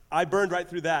I burned right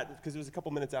through that because it was a couple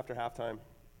minutes after halftime.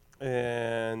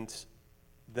 And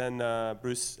then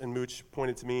Bruce and Mooch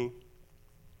pointed to me.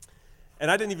 And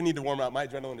I didn't even need to warm up. My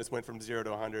adrenaline just went from 0 to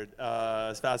 100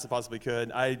 as fast as I possibly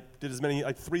could. I did as many,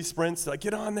 3 sprints,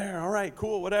 get on there. All right,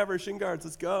 cool, whatever, shin guards,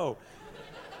 let's go.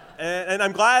 And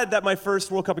I'm glad that my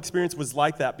first World Cup experience was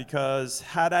like that, because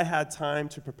had I had time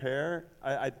to prepare,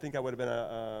 I think I would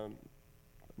have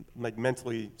been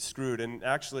mentally screwed. And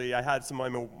actually, I had some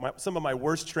of my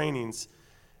worst trainings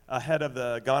ahead of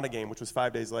the Ghana game, which was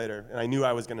 5 days later, and I knew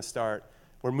I was going to start,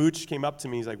 where Mooch came up to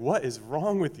me, he's like, "What is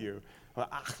wrong with you?"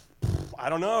 I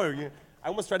don't know. I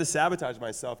almost tried to sabotage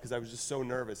myself because I was just so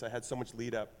nervous. I had so much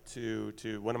lead up to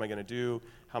what am I going to do?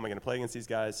 How am I going to play against these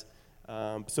guys?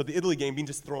 So the Italy game being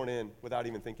just thrown in without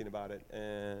even thinking about it,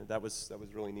 and that was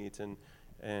really neat.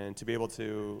 And to be able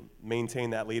to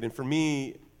maintain that lead. And for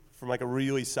me, from a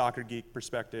really soccer geek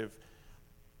perspective,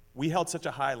 we held such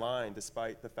a high line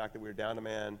despite the fact that we were down a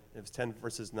man. It was 10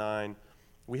 versus 9.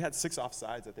 We had 6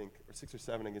 offsides, I think, or 6 or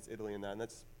 7 against Italy in that, and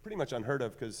that's pretty much unheard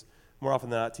of because more often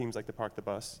than not, teams like to park the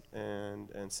bus and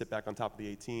sit back on top of the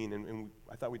 18, and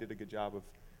I thought we did a good job of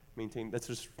maintaining. That's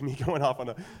just me going off on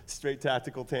a straight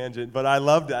tactical tangent, but I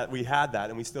loved that we had that,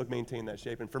 and we still maintained that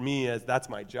shape. And for me, as that's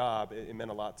my job, it meant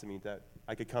a lot to me that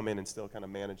I could come in and still kind of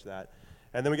manage that.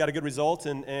 And then we got a good result,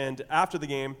 and after the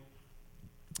game,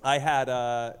 I had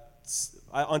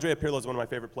Andrea Pirlo is one of my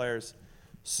favorite players,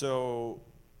 so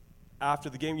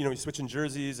after the game, you're switching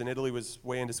jerseys, and Italy was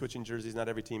way into switching jerseys. Not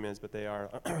every team is, but they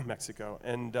are. Mexico.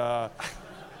 And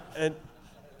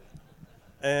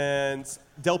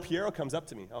Del Piero comes up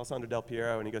to me, Alessandro Del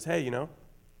Piero, and he goes, "Hey, you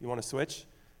want to switch?"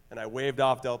 And I waved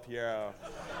off Del Piero.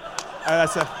 and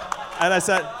I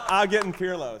said, "I'll get in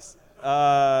Pirlo's."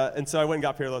 And so I went and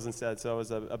got Pirlo's instead, so it was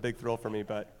a big thrill for me.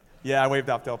 But yeah, I waved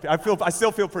off Del Piero. I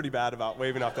still feel pretty bad about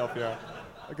waving off Del Piero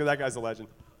because that guy's a legend.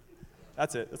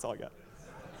 That's it. That's all I got.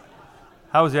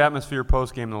 How was the atmosphere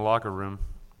post-game in the locker room?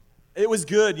 It was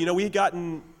good.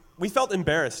 We felt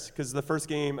embarrassed because the first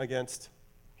game against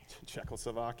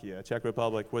Czechoslovakia, Czech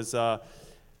Republic, was a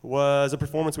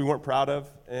performance we weren't proud of.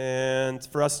 And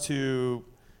for us to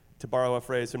borrow a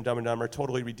phrase from Dumb and Dumber,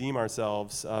 totally redeem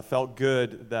ourselves, felt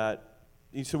good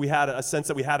so we had a sense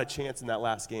that we had a chance in that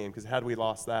last game, because had we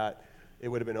lost that, it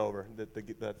would have been over.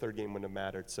 The third game wouldn't have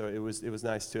mattered. So it was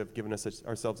nice to have given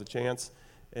ourselves a chance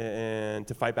and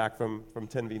to fight back from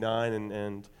 10v9.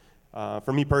 And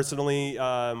for me personally,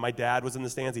 my dad was in the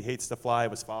stands. He hates to fly.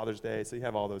 It was Father's Day, so you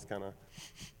have all those kind of,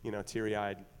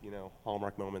 teary-eyed,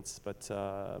 Hallmark moments. But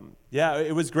yeah,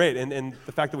 it was great. And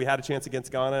the fact that we had a chance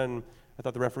against Ghana, and I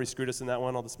thought the referee screwed us in that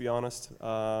one. I'll just be honest.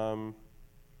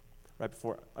 right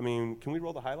before. I mean, can we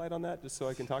roll the highlight on that just so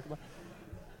I can talk about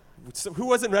it? So who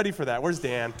wasn't ready for that? Where's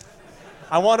Dan?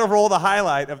 I want to roll the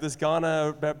highlight of this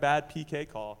Ghana bad PK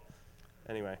call.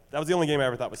 Anyway, that was the only game I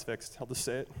ever thought was fixed. I'll just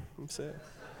say it.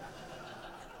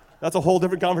 That's a whole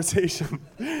different conversation.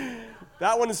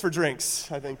 That one is for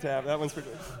drinks, I think, Tab. That one's for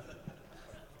drinks.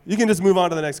 You can just move on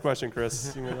to the next question,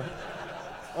 Chris.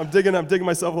 I'm digging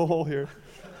myself a hole here.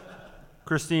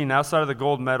 Christine, outside of the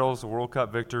gold medals, the World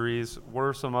Cup victories, what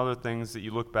are some other things that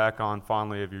you look back on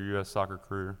fondly of your U.S. soccer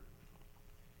career?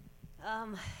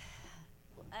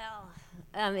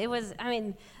 It was,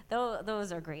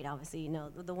 those are great, obviously.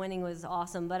 The winning was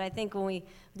awesome. But I think when we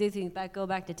go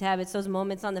back to Tab, it's those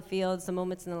moments on the field, some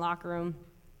moments in the locker room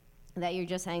that you're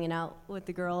just hanging out with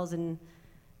the girls and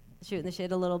shooting the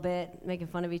shit a little bit, making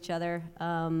fun of each other.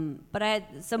 But I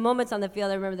had some moments on the field.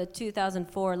 I remember the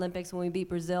 2004 Olympics when we beat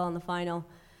Brazil in the final.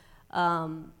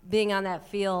 Being on that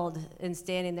field and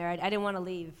standing there, I didn't want to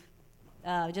leave.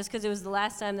 Just because it was the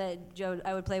last time that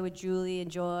I would play with Julie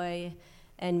and Joy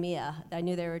and Mia. I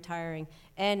knew they were retiring.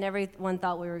 And everyone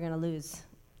thought we were going to lose.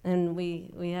 And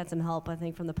we had some help, I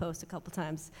think, from the post a couple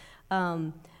times.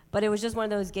 But it was just one of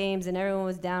those games, and everyone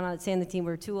was down on it, saying the team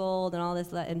were too old and all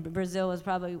this. And Brazil was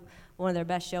probably one of their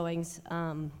best showings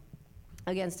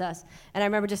against us. And I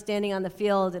remember just standing on the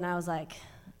field, and I was like,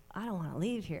 I don't want to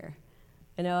leave here.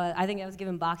 I think I was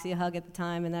giving Boxy a hug at the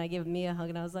time, and then I gave Mia a hug,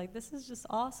 and I was like, this is just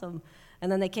awesome.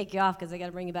 And then they kick you off because they got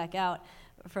to bring you back out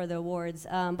for the awards.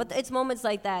 But it's moments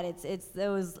like that. It's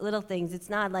those little things. It's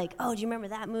not like, oh, do you remember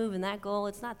that move and that goal?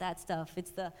 It's not that stuff.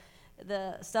 It's the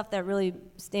stuff that really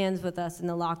stands with us in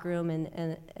the locker room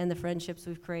and the friendships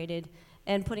we've created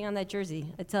and putting on that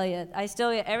jersey. I tell you,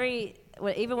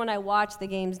 even when I watch the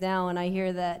games now and I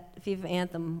hear that FIFA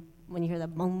anthem, when you hear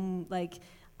that boom,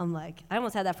 I'm like, I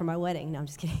almost had that for my wedding. No, I'm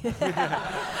just kidding.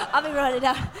 I'll be running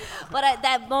out. But at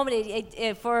that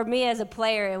moment, for me as a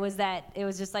player, it was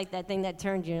just like that thing that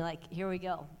turned you. Like, here we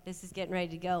go. This is getting ready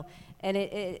to go. And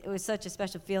it was such a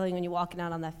special feeling when you're walking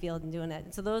out on that field and doing that.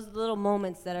 And so those little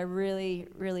moments that I really,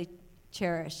 really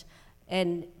cherish.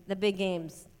 And the big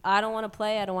games. I don't want to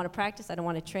play. I don't want to practice. I don't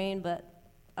want to train. But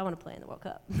I want to play in the World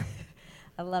Cup.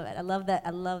 I love it. I love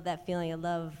that feeling. I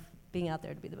love being out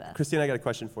there to be the best. Christine, I got a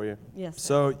question for you. Yes.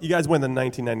 Sir. So you guys win the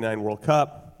 1999 World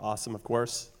Cup. Awesome, of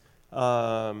course.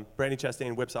 Brandi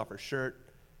Chastain whips off her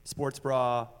shirt, sports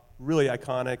bra, really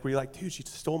iconic. Were you like, dude, she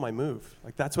stole my move?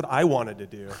 Like, that's what I wanted to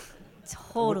do.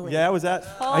 Totally. Yeah, was that?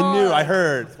 Totally. I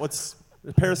heard.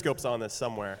 The Periscope's on this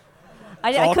somewhere.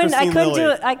 I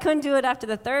couldn't do it after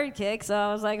the third kick, so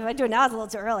I was like, if I do it now, it's a little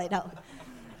too early.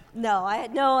 No,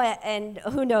 and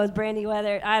who knows, Brandi,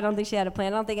 whether, I don't think she had a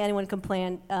plan. I don't think anyone can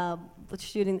plan with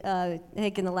shooting,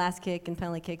 taking the last kick and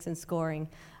penalty kicks and scoring.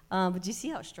 But do you see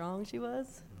how strong she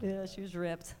was? Yeah, she was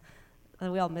ripped.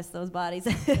 We all miss those bodies.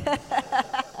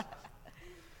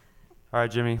 All right,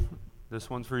 Jimmy, this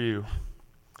one's for you.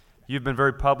 You've been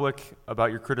very public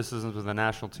about your criticisms of the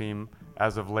national team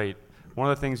as of late. One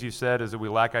of the things you said is that we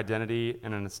lack identity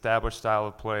and an established style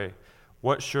of play.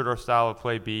 What should our style of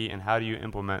play be, and how do you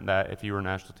implement that if you were a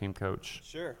national team coach?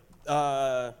 Sure.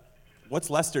 What's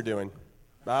Leicester doing?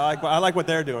 I like what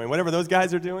they're doing. Whatever those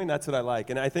guys are doing, that's what I like.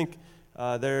 And I think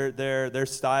their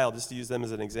style, just to use them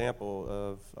as an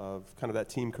example of kind of that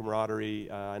team camaraderie,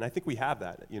 and I think we have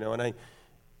that. And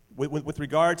with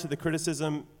regard to the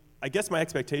criticism, I guess my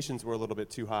expectations were a little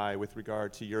bit too high with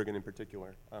regard to Jurgen in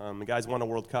particular. The guy's won a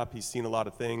World Cup. He's seen a lot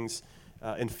of things.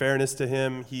 In fairness to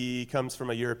him, he comes from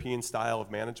a European style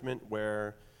of management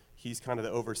where he's kind of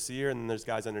the overseer, and then there's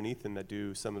guys underneath him that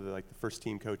do some of the first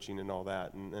team coaching and all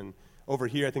that. And over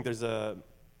here, I think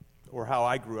or how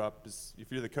I grew up is,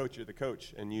 if you're the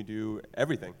coach, and you do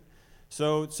everything.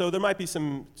 So there might be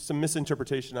some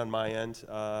misinterpretation on my end.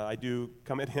 I do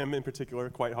come at him in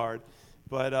particular quite hard,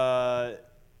 but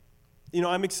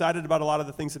I'm excited about a lot of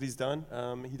the things that he's done.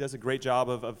 He does a great job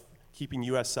of keeping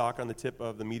U.S. soccer on the tip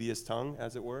of the media's tongue,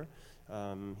 as it were.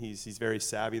 He's very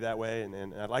savvy that way,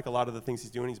 and I like a lot of the things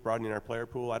he's doing. He's broadening our player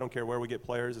pool. I don't care where we get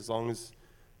players as long as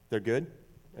they're good.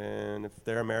 And if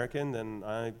they're American, then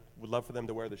I would love for them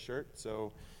to wear the shirt.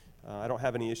 So I don't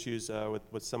have any issues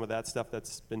with some of that stuff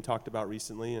that's been talked about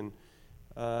recently.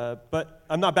 But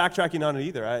I'm not backtracking on it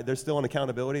either. There's still an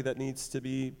accountability that needs to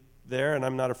be there, and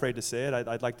I'm not afraid to say it.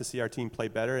 I'd like to see our team play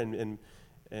better and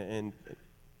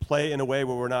play in a way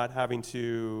where we're not having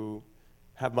to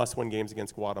have must-win games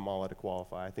against Guatemala to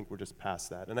qualify. I think we're just past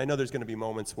that. And I know there's going to be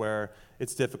moments where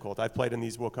it's difficult. I've played in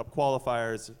these World Cup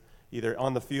qualifiers, either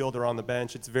on the field or on the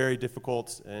bench. It's very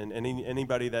difficult. And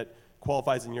anybody that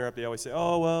qualifies in Europe, they always say,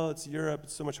 oh, well, it's Europe.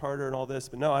 It's so much harder and all this.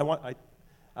 But no,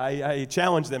 I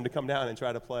challenge them to come down and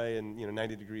try to play in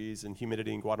 90 degrees and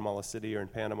humidity in Guatemala City or in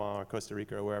Panama or Costa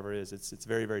Rica or wherever it is. It's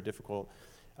very, very difficult.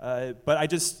 But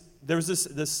there was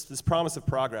this promise of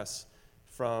progress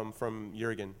from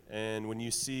Jurgen, and when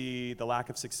you see the lack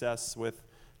of success with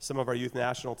some of our youth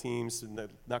national teams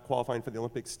not qualifying for the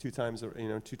Olympics two times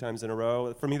in a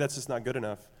row, for me that's just not good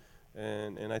enough.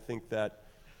 And I think that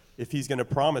if he's going to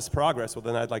promise progress, well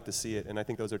then I'd like to see it, and I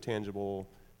think those are tangible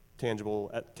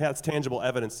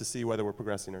evidence to see whether we're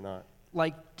progressing or not.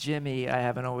 Like Jimmy, I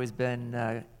haven't always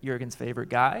been Jurgen's favorite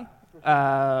guy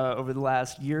over the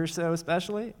last year or so,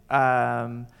 especially.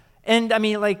 And I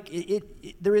mean, like,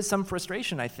 there is some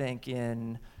frustration, I think,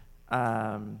 in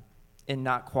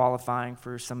not qualifying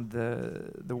for some of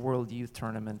the World Youth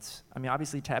tournaments. I mean,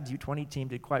 obviously, Tab's U20 team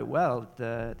did quite well at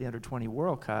the Under-20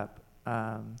 World Cup.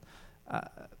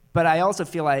 But I also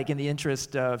feel like, in the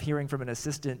interest of hearing from an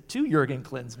assistant to Jurgen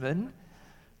Klinsmann,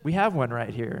 we have one right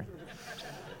here.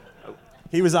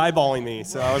 He was eyeballing me,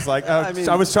 so I was like,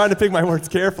 I was trying to pick my words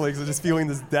carefully because I was just feeling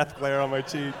this death glare on my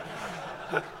cheek.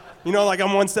 Like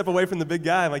I'm one step away from the big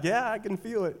guy. I'm like, yeah, I can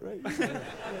feel it, right?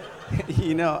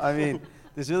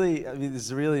 There's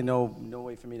really no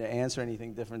way for me to answer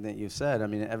anything different than you said. I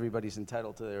mean, everybody's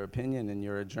entitled to their opinion, and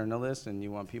you're a journalist, and you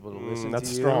want people to listen to you. That's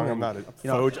strong. I'm not a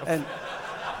faux.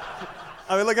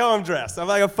 I mean, look how I'm dressed. I'm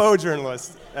like a faux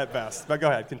journalist at best. But go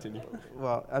ahead, continue.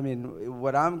 Well, I mean,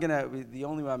 the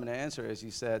only way I'm gonna answer is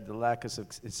you said the lack of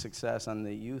success on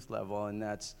the youth level, and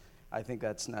I think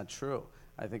that's not true.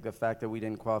 I think the fact that we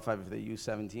didn't qualify for the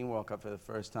U17 World Cup for the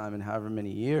first time in however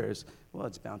many years, well,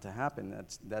 it's bound to happen.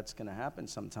 That's going to happen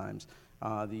sometimes.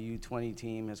 The U20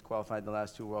 team has qualified the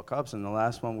last 2 World Cups, and the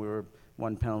last one we were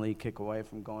one penalty kick away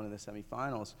from going to the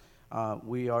semifinals.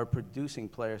 We are producing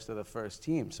players to the first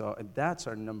team, so that's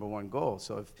our number one goal.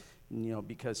 So if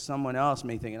because someone else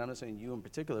may think, and I'm not saying you in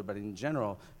particular, but in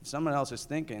general, if someone else is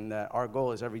thinking that our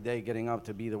goal is every day getting up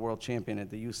to be the world champion at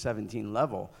the U17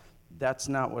 level, that's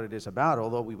not what it is about,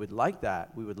 although we would like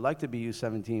that. We would like to be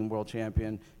U17 world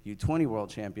champion, U20 world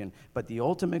champion, but the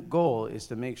ultimate goal is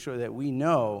to make sure that we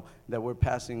know that we're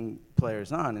passing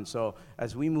players on. And so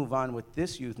as we move on with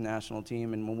this youth national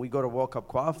team, and when we go to World Cup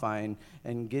qualifying,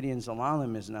 and Gideon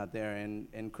Zelalem is not there,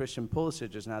 and Christian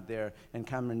Pulisic is not there, and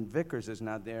Cameron Vickers is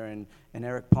not there, and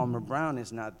Eric Palmer-Brown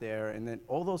is not there, and then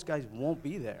all those guys won't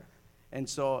be there. And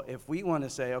so if we want to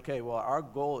say, okay, well, our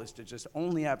goal is to just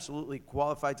only absolutely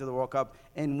qualify to the World Cup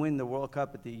and win the World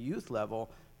Cup at the youth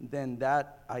level, then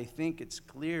I think it's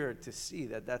clear to see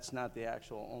that that's not the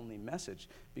actual only message,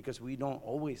 because we don't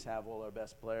always have all our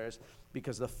best players,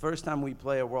 because the first time we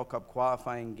play a World Cup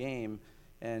qualifying game,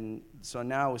 and so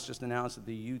now it's just announced that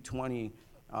the U20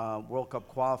 World Cup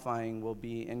qualifying will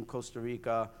be in Costa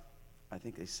Rica, I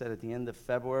think they said at the end of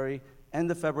February,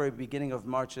 beginning of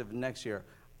March of next year.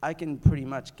 I can pretty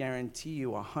much guarantee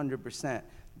you 100%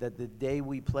 that the day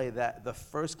we play the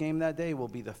first game that day will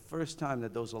be the first time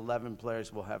that those 11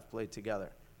 players will have played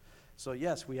together. So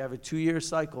yes, we have a 2-year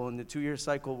cycle. In the 2-year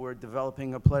cycle, we're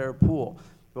developing a player pool.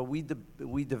 But we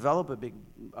develop a big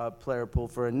player pool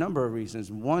for a number of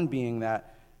reasons. One being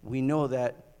that we know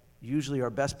that usually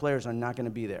our best players are not going to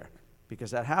be there,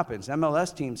 because that happens.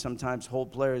 MLS teams sometimes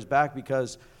hold players back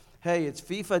because, hey, it's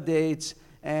FIFA dates,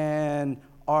 and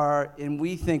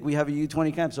we think we have a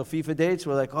U20 camp, so FIFA dates,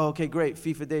 we're like, oh, okay, great.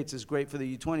 FIFA dates is great for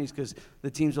the U20s because the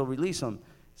teams will release them.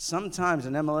 Sometimes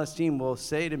an MLS team will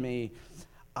say to me,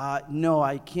 no,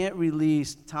 I can't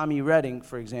release Tommy Redding,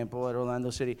 for example, at Orlando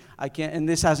City. I can't, and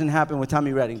this hasn't happened with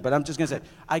Tommy Redding, but I'm just going to say,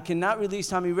 I cannot release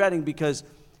Tommy Redding because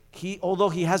although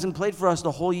he hasn't played for us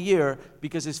the whole year,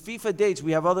 because his FIFA dates,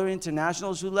 we have other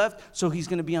internationals who left, so he's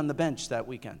going to be on the bench that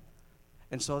weekend.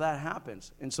 And so that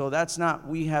happens. And so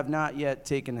we have not yet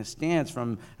taken a stance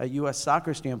from a U.S.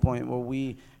 soccer standpoint where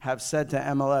we have said to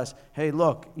MLS, hey,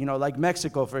 look, like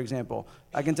Mexico, for example.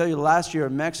 I can tell you last year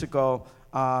in Mexico,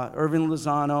 Irvin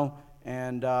Lozano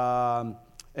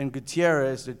and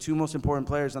Gutierrez, the 2 most important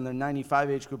players on their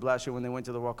 95 age group last year when they went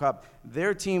to the World Cup,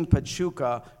 their team,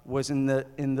 Pachuca, was in the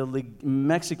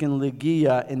Mexican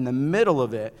Liguilla in the middle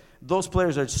of it. Those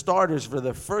players are starters for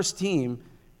the first team,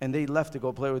 and they left to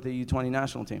go play with the U20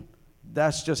 national team.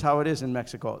 That's just how it is in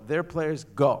Mexico. Their players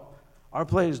go. Our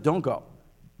players don't go.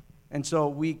 And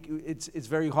so it's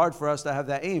very hard for us to have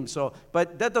that aim.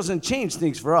 But that doesn't change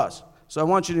things for us. So I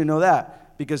want you to know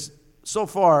that, because so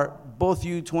far, both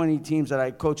U20 teams that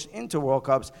I coached into World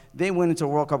Cups, they went into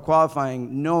World Cup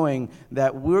qualifying knowing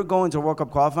that we're going to World Cup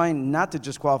qualifying not to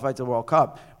just qualify to the World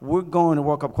Cup. We're going to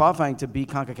World Cup qualifying to be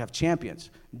CONCACAF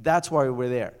champions. That's why we're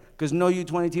there, because no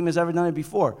U20 team has ever done it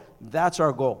before. That's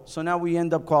our goal. So now we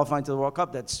end up qualifying to the World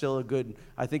Cup. That's still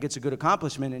I think it's a good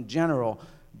accomplishment in general.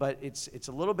 but it's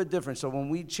a little bit different. So when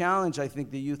we challenge, I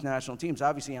think, the youth national teams,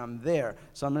 obviously I'm there,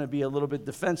 so I'm going to be a little bit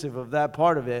defensive of that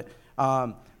part of it.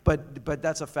 But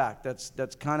that's a fact.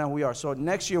 That's kind of how we are. So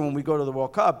next year when we go to the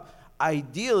World Cup,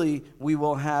 ideally we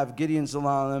will have Gideon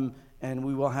Zelalem, and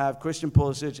we will have Christian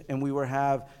Pulisic, and we would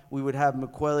have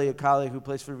Mukwele Akale, who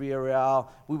plays for Villarreal.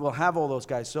 We will have all those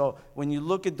guys. So when you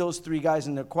look at those three guys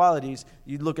and their qualities,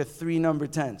 you look at 3 number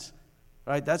 10s,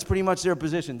 right? That's pretty much their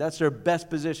position. That's their best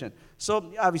position.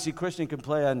 So obviously Christian can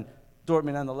play on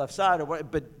Dortmund on the left side,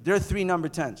 but they're 3 number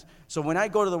 10s. So when I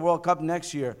go to the World Cup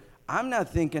next year, I'm not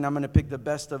thinking I'm going to pick the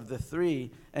best of the 3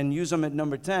 and use them at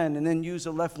number 10 and then use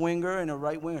a left winger and a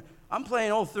right winger. I'm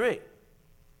playing all 3.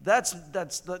 That's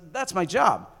my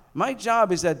job. My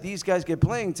job is that these guys get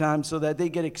playing time so that they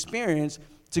get experience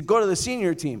to go to the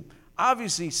senior team.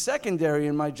 Obviously, secondary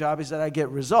in my job is that I get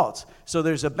results. So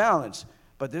there's a balance.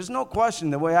 But there's no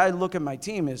question, the way I look at my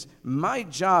team is my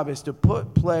job is to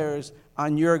put players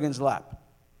on Jurgen's lap.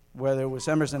 Whether it was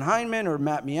Emerson Hyndman or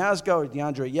Matt Miazga or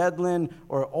DeAndre Yedlin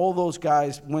or all those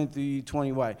guys went through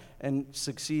U20Y and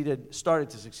started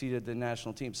to succeed at the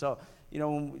national team. So,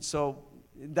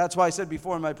 that's why I said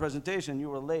before in my presentation, you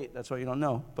were late. That's why you don't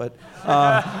know. But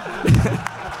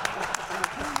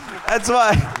that's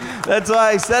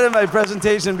why I said in my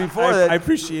presentation before that. I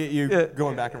appreciate you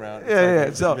going back around.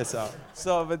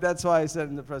 But that's why I said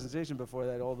in the presentation before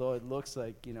that, although it looks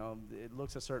like, it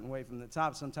looks a certain way from the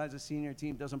top, sometimes the senior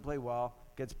team doesn't play well,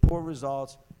 gets poor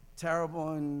results,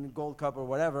 terrible in Gold Cup or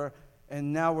whatever,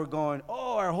 and now we're going,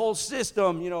 our whole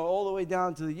system, all the way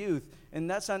down to the youth. And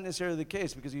that's not necessarily the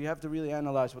case because you have to really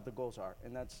analyze what the goals are.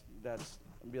 And that's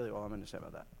really all I'm going to say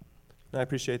about that. I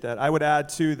appreciate that. I would add,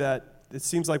 too, that it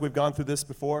seems like we've gone through this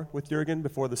before with Jurgen,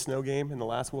 before the snow game in the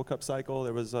last World Cup cycle.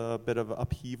 There was a bit of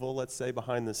upheaval, let's say,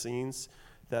 behind the scenes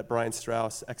that Brian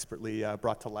Strauss expertly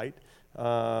brought to light.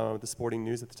 The Sporting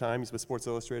News at the time. He's with Sports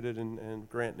Illustrated and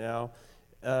Grant now.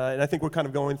 And I think we're kind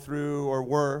of going through, or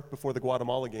were, before the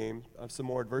Guatemala game, some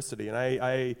more adversity. And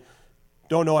I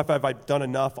don't know if I've done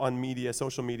enough on media,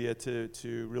 social media,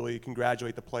 to really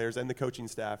congratulate the players and the coaching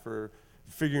staff for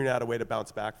figuring out a way to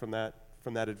bounce back from that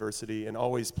adversity and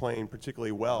always playing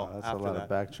particularly well that's after that. That's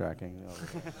a lot of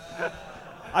backtracking.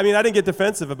 I mean, I didn't get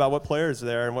defensive about what players are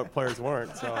there and what players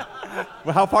weren't. So,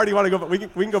 well, how far do you want to go?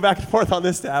 We can go back and forth on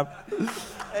this tab.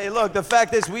 Hey, look, the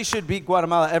fact is we should beat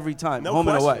Guatemala every time, no home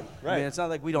question. and away. Right. I mean, it's not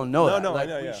like we don't know that. No, like,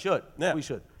 I know, we yeah. should. Yeah. We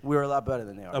should. We're a lot better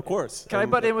than they are. Of course. Can I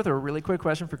butt in with a really quick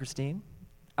question for Christine?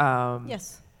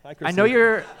 Yes. Hi, I know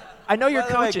you're By the way,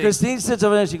 coaching. Christine sits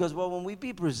over there and she goes, well, when we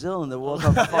beat Brazil in the World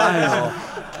Cup final.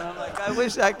 And I'm like, I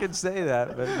wish I could say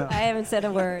that, but no. I haven't said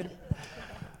a word.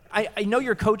 I know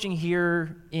you're coaching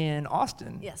here in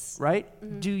Austin. Yes. Right?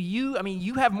 Mm-hmm.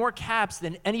 You have more caps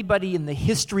than anybody in the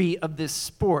history of this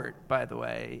sport, by the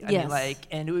way. Yes.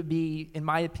 And it would be, in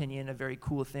my opinion, a very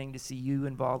cool thing to see you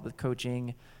involved with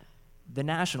coaching the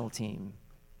national team.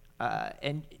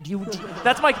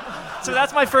 That's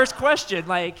my first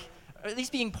question, or at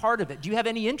least being part of it. Do you have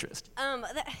any interest?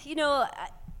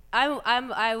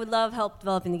 I would love help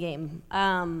developing the game.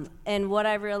 And what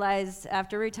I realized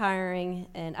after retiring,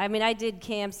 and I did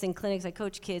camps and clinics. I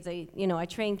coach kids. I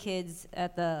train kids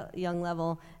at the young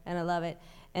level, and I love it.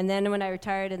 And then when I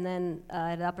retired, and then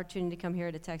I had the opportunity to come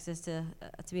here to Texas to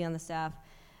be on the staff,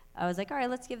 I was like, all right,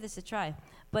 let's give this a try.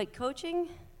 But coaching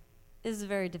is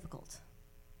very difficult.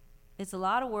 It's a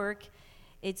lot of work.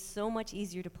 It's so much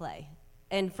easier to play.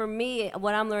 And for me,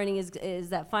 what I'm learning is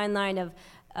that fine line of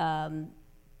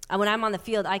when I'm on the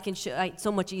field, it's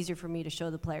so much easier for me to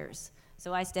show the players.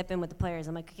 So I step in with the players.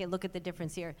 I'm like, okay, look at the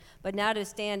difference here. But now to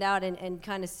stand out and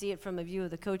kind of see it from a view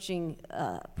of the coaching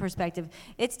perspective,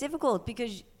 it's difficult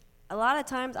because a lot of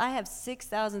times I have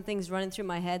 6,000 things running through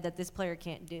my head that this player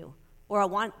can't do or I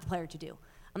want the player to do.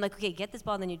 I'm like, okay, get this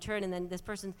ball, and then you turn, and then this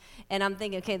person, and I'm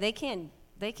thinking, okay, they can't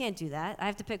do that. I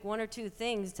have to pick 1 or 2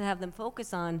 things to have them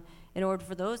focus on in order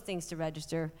for those things to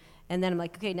register. And then I'm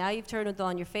like, okay, now you've turned with the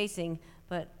one you're facing,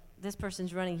 but this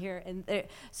person's running here. And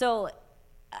so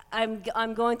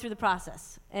I'm going through the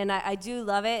process, and I do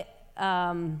love it.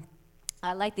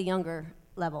 I like the younger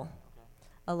level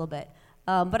a little bit.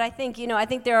 But I think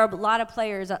there are a lot of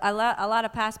players, a lot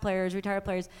of past players, retired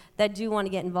players, that do want to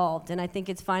get involved. And I think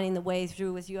it's finding the way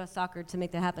through with U.S. Soccer to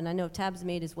make that happen. I know Tab's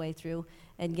made his way through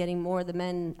and getting more of the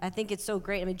men. I think it's so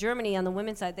great. I mean, Germany on the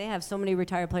women's side, they have so many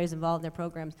retired players involved in their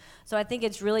programs. So I think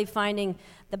it's really finding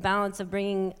the balance of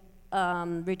bringing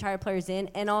retired players in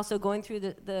and also going through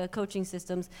the coaching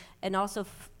systems and also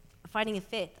finding a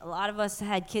fit. A lot of us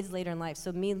had kids later in life,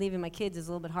 so me leaving my kids is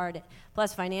a little bit hard,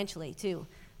 plus financially too.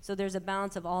 So there's a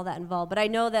balance of all that involved. But I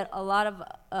know that a lot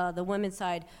of the women's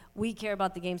side, we care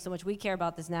about the game so much. We care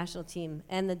about this national team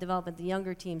and the development, the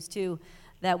younger teams too,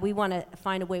 that we want to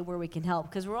find a way where we can help.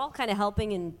 Because we're all kind of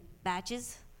helping in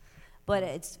batches, but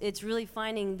it's really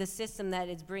finding the system that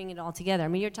is bringing it all together. I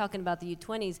mean, you're talking about the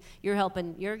U20s. You're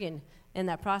helping Jurgen in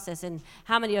that process. And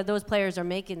how many of those players are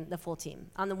making the full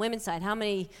team? On the women's side, how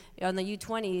many on the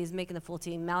U20 is making the full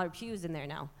team? Mallory Pugh's in there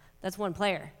now. That's one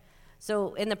player.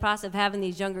 So in the process of having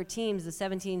these younger teams, the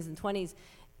 17s and 20s,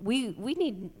 we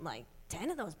need like 10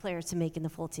 of those players to make in the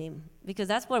full team, because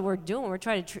that's what we're doing.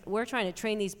 We're trying to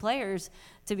train these players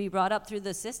to be brought up through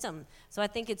the system. So I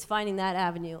think it's finding that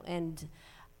avenue, and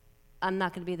I'm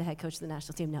not going to be the head coach of the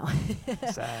national team, no.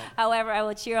 However, I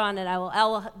will cheer on it. I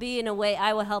will be in a way,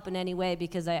 I will help in any way,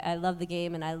 because I love the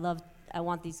game, and I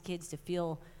want these kids to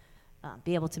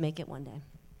be able to make it one day.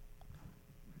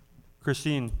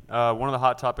 Christine, one of the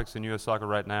hot topics in U.S. soccer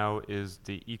right now is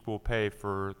the equal pay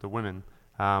for the women,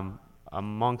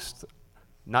 amongst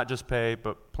not just pay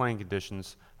but playing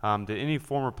conditions. Did any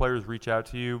former players reach out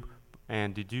to you,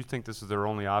 and did you think this is their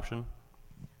only option?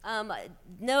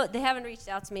 No, they haven't reached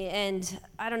out to me, and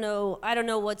I don't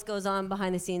know what goes on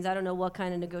behind the scenes. I don't know what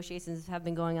kind of negotiations have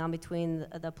been going on between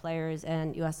the players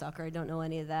and U.S. Soccer. I don't know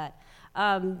any of that.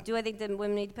 Do I think that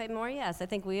women need to pay more? Yes, I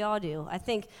think we all do. I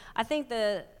think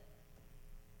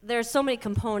there's so many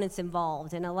components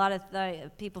involved, and a lot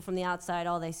of people from the outside,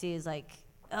 all they see is like,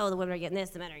 oh, the women are getting this,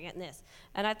 the men are getting this.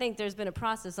 And I think there's been a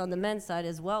process on the men's side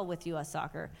as well with U.S.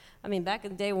 Soccer. I mean, back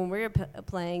in the day when we were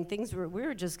playing, we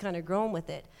were just kind of growing with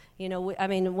it. You know,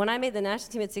 when I made the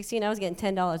national team at 16, I was getting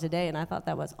 $10 a day, and I thought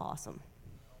that was awesome.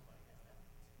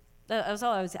 I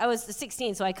was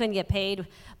 16, so I couldn't get paid.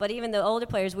 But even the older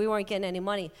players, we weren't getting any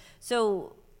money.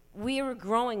 So we were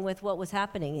growing with what was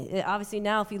happening. Obviously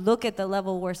now, if you look at the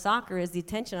level where soccer is, the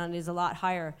attention on it is a lot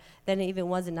higher than it even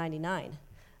was in '99.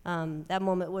 That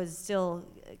moment was still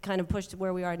kind of pushed to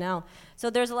where we are now. So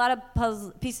there's a lot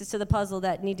of pieces to the puzzle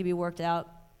that need to be worked out.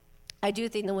 I do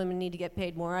think the women need to get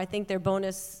paid more. I think their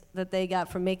bonus that they got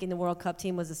from making the World Cup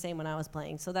team was the same when I was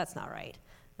playing, so that's not right.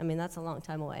 I mean, that's a long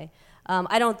time away.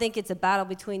 I don't think it's a battle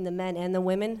between the men and the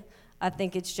women. I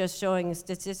think it's just showing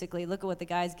statistically, look at what the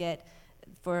guys get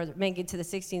for making it to the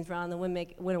 16th round, the women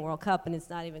win a World Cup, and it's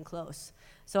not even close.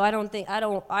 So I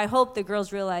hope the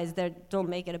girls realize that don't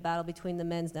make it a battle between the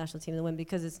men's national team and the women,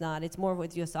 because it's not. It's more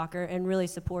with U.S. Soccer and really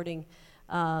supporting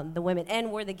the women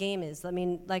and where the game is. I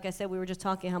mean, like I said, we were just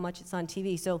talking how much it's on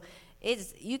TV. So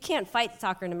you can't fight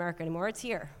soccer in America anymore. It's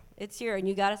here. It's here, and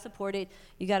you got to support it.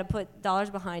 You got to put dollars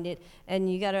behind it,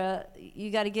 and you got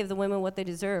to give the women what they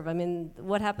deserve. I mean,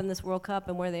 what happened this World Cup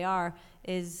and where they are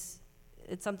is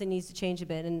it's something needs to change a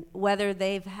bit. And whether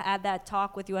they've had that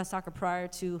talk with U.S. Soccer prior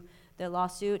to their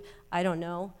lawsuit, I don't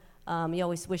know. You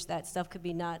always wish that stuff could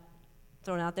be not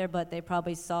thrown out there, but they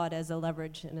probably saw it as a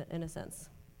leverage in a sense.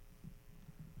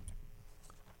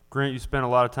 Grant, you spent a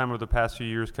lot of time over the past few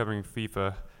years covering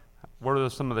FIFA. What are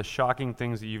some of the shocking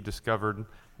things that you've discovered?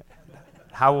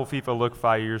 How will FIFA look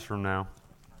 5 years from now?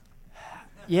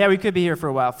 Yeah, we could be here for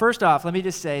a while. First off, let me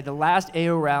just say the last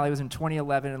AO rally was in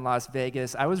 2011 in Las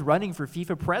Vegas. I was running for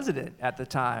FIFA president at the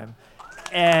time.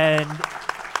 And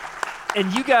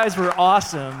you guys were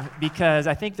awesome, because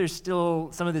I think there's still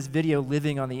some of this video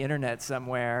living on the internet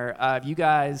somewhere of you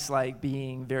guys like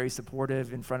being very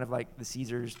supportive in front of like the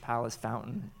Caesars Palace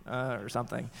fountain or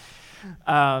something.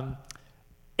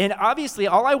 And obviously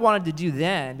all I wanted to do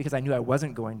then, because I knew I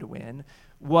wasn't going to win,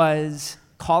 was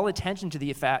call attention to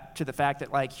the fact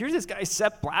that like, here's this guy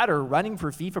Sepp Blatter running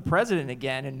for FIFA president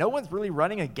again, and no one's really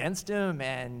running against him,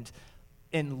 and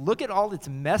look at all that's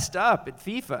messed up at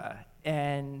FIFA.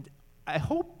 And I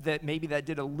hope that maybe that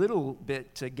did a little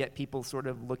bit to get people sort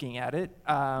of looking at it.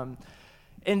 And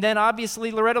then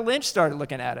obviously Loretta Lynch started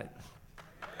looking at it.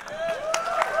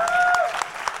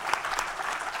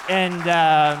 And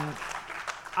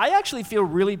I actually feel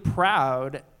really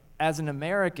proud as an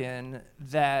American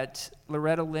that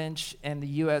Loretta Lynch and the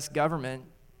U.S. government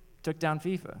took down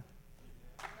FIFA.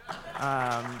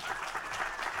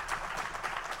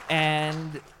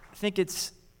 And I think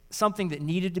it's something that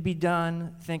needed to be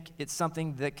done. I think it's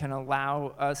something that can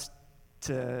allow us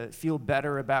to feel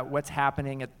better about what's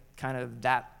happening at kind of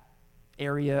that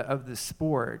area of the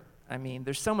sport. I mean,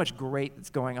 there's so much great that's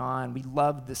going on. We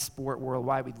love the sport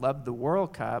worldwide. We love the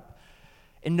World Cup.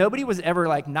 And nobody was ever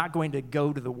like not going to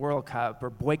go to the World Cup or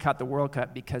boycott the World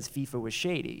Cup because FIFA was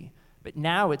shady. But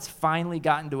now it's finally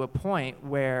gotten to a point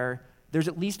where there's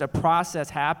at least a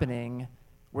process happening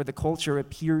where the culture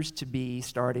appears to be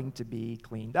starting to be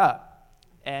cleaned up.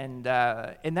 And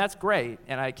that's great,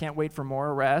 and I can't wait for more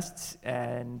arrests,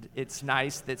 and it's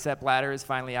nice that Sepp Blatter is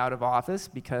finally out of office,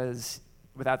 because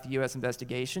without the U.S.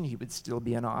 investigation, he would still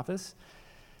be in office.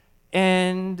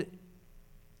 And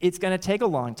it's going to take a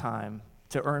long time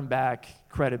to earn back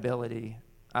credibility.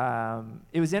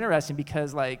 It was interesting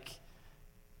because,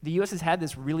 the U.S. has had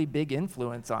this really big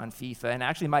influence on FIFA, and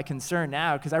actually my concern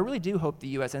now, because I really do hope the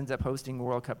U.S. ends up hosting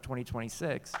World Cup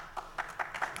 2026.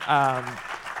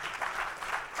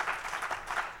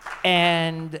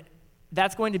 And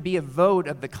that's going to be a vote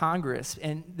of the Congress.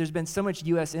 And there's been so much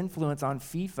U.S. influence on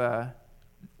FIFA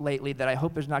lately that I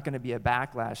hope there's not going to be a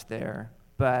backlash there.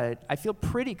 But I feel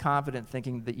pretty confident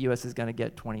thinking that U.S. is going to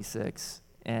get 26.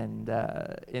 And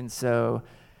so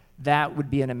that would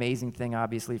be an amazing thing,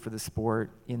 obviously, for the sport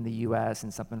in the U.S.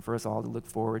 and something for us all to look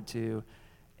forward to.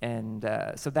 And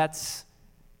so that's,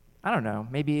 I don't know,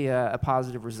 maybe a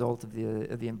positive result of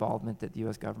the involvement that the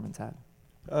U.S. government's had.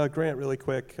 Grant, really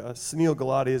quick. Sunil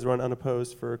Gulati has run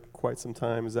unopposed for quite some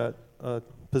time. Is that a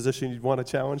position you'd want to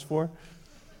challenge for?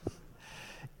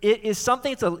 It is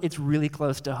something it's really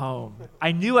close to home.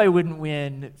 I knew I wouldn't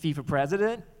win FIFA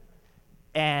president,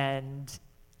 and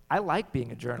I like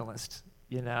being a journalist.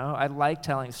 I like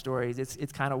telling stories.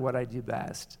 It's kind of what I do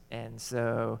best. And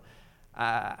so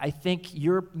I think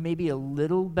you're maybe a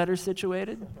little better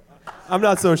situated. I'm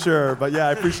not so sure, but yeah,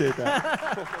 I appreciate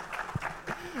that.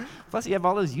 Plus, you have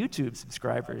all those YouTube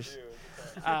subscribers.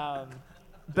 But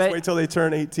wait till they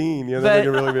turn 18. Then they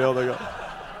can really be able to go.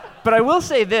 But I will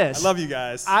say this. I love you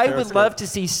guys. I would love to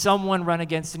see someone run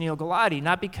against Sunil Gulati,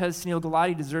 not because Sunil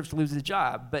Gulati deserves to lose his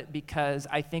job, but because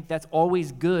I think that's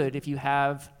always good if you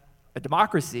have a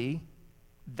democracy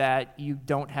that you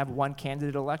don't have one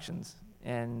candidate elections.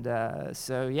 And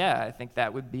so, yeah, I think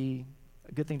that would be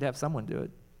a good thing to have someone do it.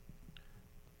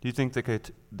 Do you think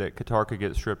that Qatar could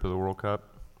get stripped of the World Cup?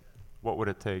 What would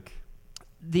it take?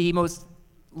 The most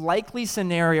likely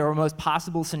scenario, or most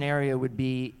possible scenario, would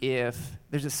be if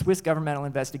there's a Swiss governmental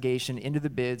investigation into the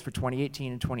bids for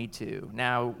 2018 and 22.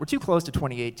 Now, we're too close to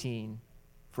 2018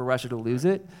 for Russia to lose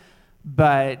it,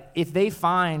 but if they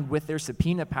find with their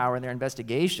subpoena power and their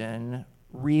investigation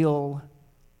real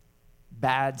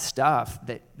bad stuff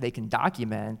that they can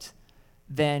document,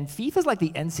 then FIFA's like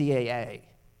the NCAA.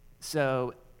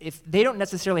 So if they don't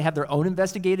necessarily have their own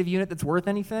investigative unit that's worth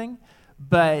anything,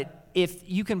 but if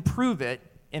you can prove it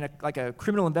in a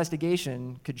criminal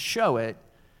investigation could show it,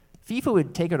 FIFA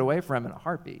would take it away from them in a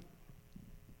heartbeat.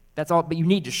 That's all, but you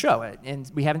need to show it, and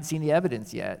we haven't seen the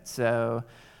evidence yet. So,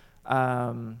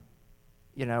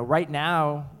 right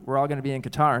now we're all going to be in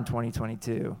Qatar in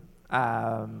 2022,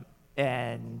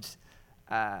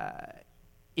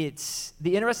 it's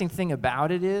the interesting thing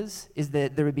about it is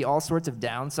that there would be all sorts of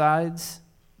downsides.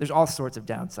 There's all sorts of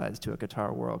downsides to a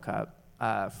Qatar World Cup,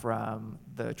 from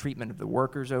the treatment of the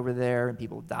workers over there and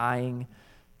people dying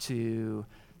to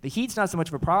the heat's not so much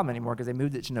of a problem anymore because they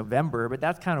moved it to November, but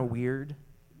that's kind of weird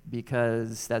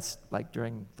because that's like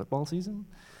during football season.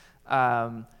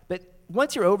 But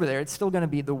once you're over there, it's still going to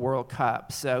be the World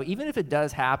Cup. So even if it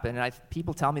does happen, and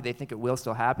people tell me they think it will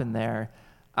still happen there,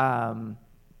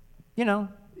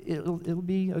 it'll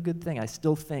be a good thing. I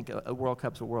still think a World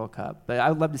Cup's a World Cup, but I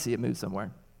would love to see it move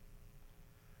somewhere.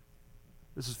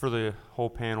 This is for the whole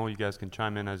panel. You guys can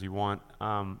chime in as you want.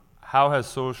 How has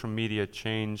social media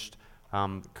changed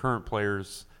current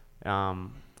players,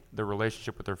 their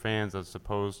relationship with their fans, as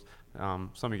opposed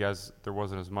some of you guys, there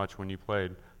wasn't as much when you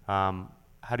played.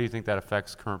 How do you think that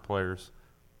affects current players?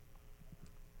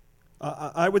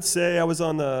 I would say I was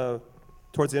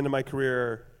towards the end of my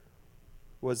career,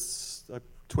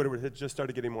 Twitter had just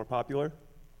started getting more popular.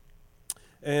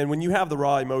 And when you have the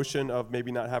raw emotion of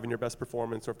maybe not having your best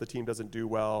performance, or if the team doesn't do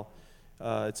well,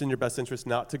 it's in your best interest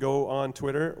not to go on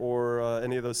Twitter or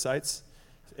any of those sites.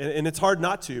 And it's hard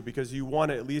not to, because you want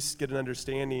to at least get an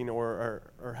understanding or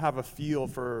have a feel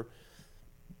for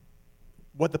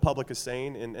what the public is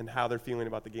saying and how they're feeling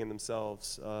about the game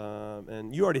themselves.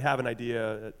 And you already have an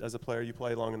idea as a player. You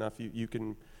play long enough, you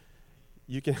can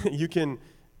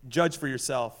judge for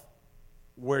yourself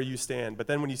where you stand. But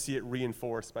then when you see it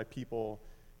reinforced by people,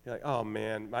 you're like, oh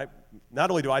man, not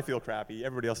only do I feel crappy,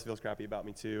 everybody else feels crappy about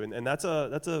me too. And that's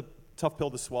a tough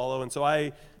pill to swallow. And so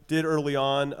I did early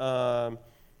on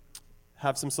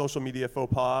have some social media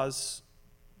faux pas,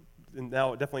 and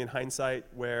now definitely in hindsight,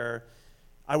 where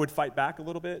I would fight back a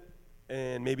little bit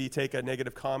and maybe take a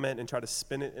negative comment and try to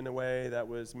spin it in a way that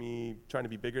was me trying to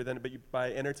be bigger than it. But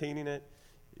by entertaining it,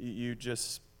 you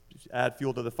just add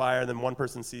fuel to the fire, and then one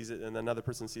person sees it and another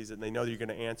person sees it, and they know that you're going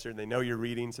to answer, and they know you're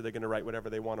reading, so they're going to write whatever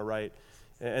they want to write.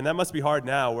 And that must be hard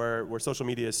now where social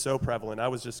media is so prevalent. I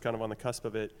was just kind of on the cusp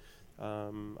of it.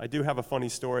 I do have a funny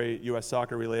story, U.S.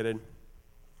 soccer related,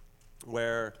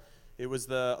 where it was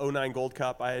the 2009 Gold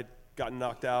Cup. I had gotten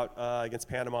knocked out against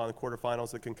Panama in the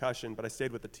quarterfinals with concussion, but I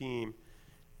stayed with the team,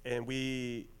 and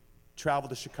we traveled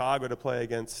to Chicago to play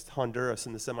against Honduras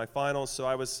in the semifinals. So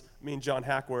me and John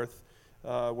Hackworth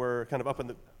were kind of up in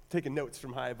the, taking notes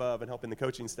from high above and helping the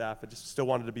coaching staff. I just still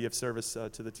wanted to be of service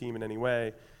to the team in any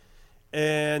way.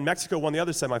 And Mexico won the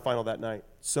other semifinal that night.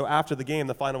 So after the game,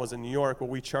 the final was in New York. Well,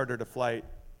 we chartered a flight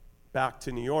back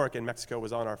to New York, and Mexico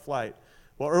was on our flight.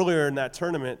 Well, earlier in that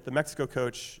tournament, the Mexico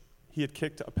coach, he had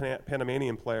kicked a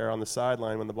Panamanian player on the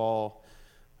sideline when the ball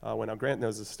went out. Grant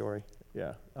knows this story.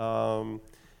 Yeah.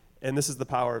 And this is the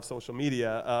power of social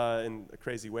media in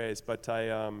crazy ways. But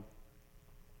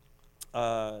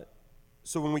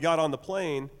so when we got on the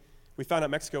plane, we found out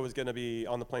Mexico was going to be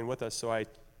on the plane with us. So I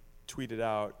tweeted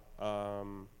out,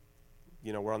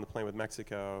 we're on the plane with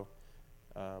Mexico.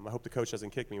 I hope the coach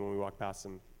doesn't kick me when we walk past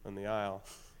him on the aisle.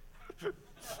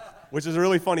 Which is a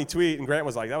really funny tweet. And Grant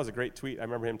was like, that was a great tweet. I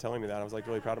remember him telling me that. I was like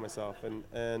really proud of myself.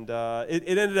 And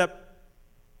it ended up,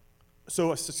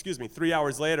 3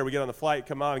 hours later, we get on the flight,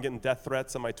 come out, I'm getting death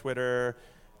threats on my Twitter.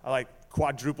 I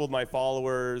quadrupled my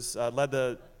followers, led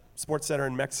the Sports Center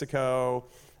in Mexico.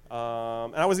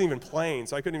 And I wasn't even playing,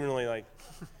 so I couldn't even really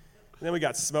and then we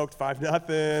got smoked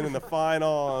 5-0 in the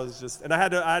final. It was just, and I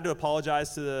had to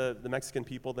apologize to the Mexican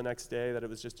people the next day that it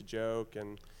was just a joke.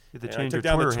 And I took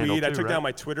down the tweet. I took down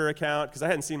my Twitter account because I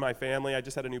hadn't seen my family. I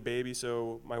just had a new baby,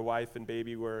 so my wife and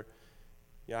baby were,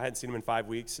 I hadn't seen them in 5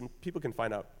 weeks. And people can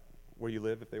find out where you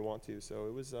live if they want to. So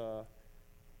it was,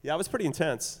 it was pretty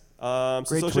intense. So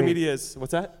social media is,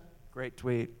 what's that? Great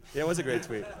tweet. Yeah, it was a great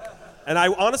tweet. And I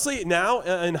honestly, now,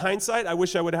 in hindsight, I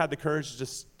wish I would have had the courage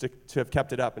just to have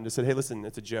kept it up and just said, hey, listen,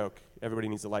 it's a joke. Everybody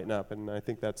needs to lighten up. And I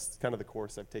think that's kind of the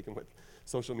course I've taken with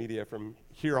social media from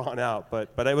here on out. But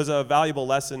it was a valuable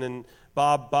lesson. And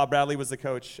Bob Bradley was the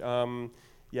coach.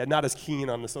 Not as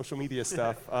keen on the social media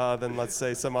stuff than, let's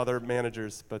say, some other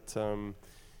managers. But, so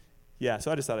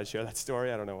I just thought I'd share that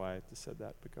story. I don't know why I just said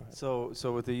that, but go ahead.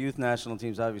 So with the youth national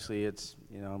teams, obviously it's,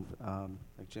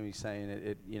 like Jimmy's saying,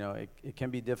 it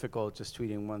can be difficult just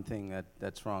tweeting one thing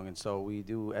that's wrong. And so we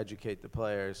do educate the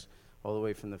players all the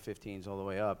way from the 15s all the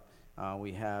way up.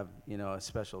 We have, a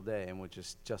special day, and which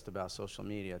is just about social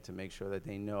media to make sure that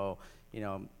they know,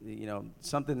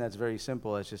 something that's very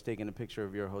simple as just taking a picture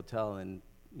of your hotel and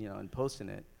posting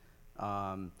it.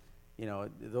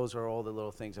 Those are all the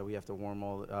little things that we have to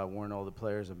warn all the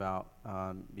players about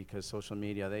because social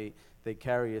media, they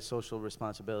carry a social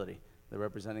responsibility. They're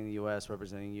representing the U.S.,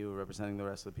 representing you, representing the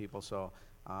rest of the people. So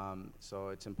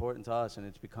it's important to us, and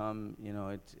it's become,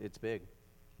 it's big.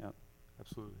 Yeah.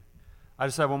 Absolutely. I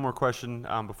just have one more question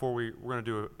before we're going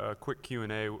to do a quick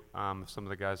Q&A. Some of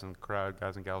the guys and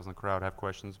gals in the crowd have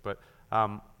questions, but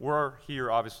we're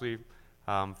here obviously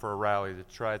for a rally to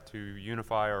try to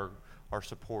unify our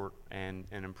support and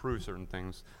improve certain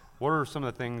things. What are some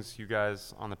of the things you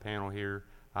guys on the panel here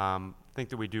think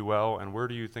that we do well, and where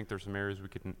do you think there's some areas we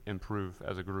could improve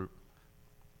as a group?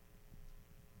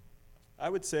 I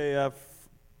would say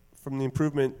from the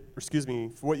improvement,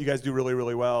 for what you guys do really,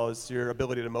 really well is your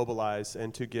ability to mobilize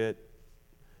and to get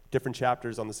different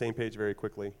chapters on the same page very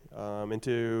quickly.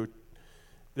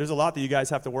 There's a lot that you guys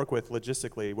have to work with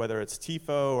logistically, whether it's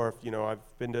TIFO or,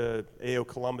 I've been to AO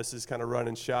Columbus's kind of run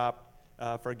and shop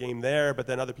for a game there, but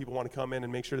then other people want to come in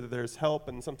and make sure that there's help,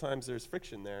 and sometimes there's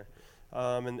friction there.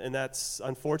 And that's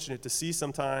unfortunate to see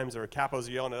sometimes, or capos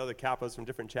are yelling at other capos from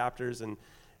different chapters, and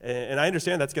I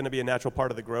understand that's going to be a natural part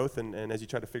of the growth, and as you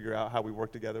try to figure out how we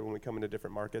work together when we come into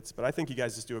different markets. But I think you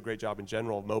guys just do a great job in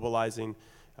general of mobilizing,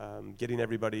 getting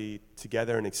everybody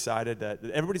together and excited that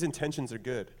everybody's intentions are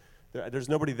good. There's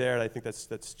nobody there that I think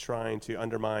that's trying to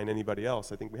undermine anybody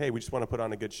else. I think, hey, we just want to put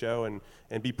on a good show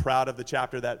and be proud of the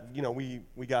chapter that,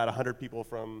 we got 100 people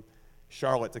from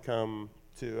Charlotte to come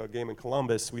to a game in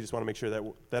Columbus. We just want to make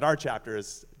sure that our chapter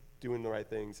is doing the right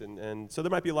things. And so there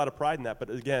might be a lot of pride in that. But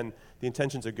again, the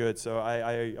intentions are good. So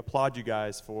I applaud you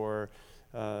guys for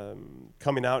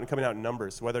coming out in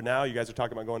numbers. Whether now you guys are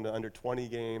talking about going to under 20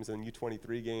 games and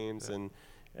U23 games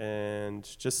and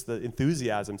just the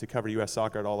enthusiasm to cover U.S.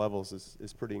 soccer at all levels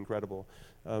is pretty incredible.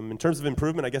 In terms of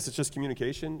improvement, I guess it's just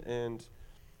communication. And,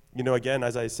 again,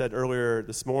 as I said earlier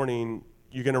this morning,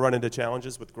 you're going to run into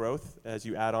challenges with growth as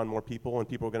you add on more people, and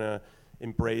people are going to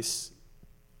embrace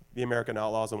the American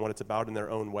Outlaws and what it's about in their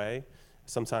own way.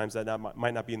 Sometimes that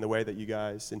might not be in the way that you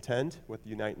guys intend with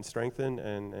Unite and Strengthen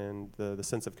and the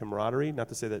sense of camaraderie. Not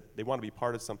to say that they want to be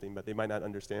part of something, but they might not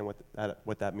understand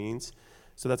what that means.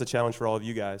 So that's a challenge for all of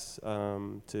you guys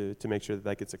to make sure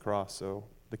that gets across. So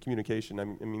the communication, I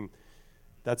mean,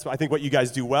 that's, I think, what you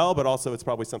guys do well, but also it's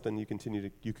probably something you can continue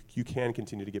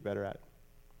to get better at.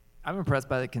 I'm impressed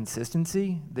by the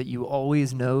consistency that you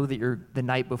always know that you're the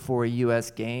night before a U.S.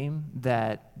 game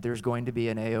that there's going to be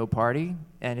an AO party,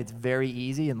 and it's very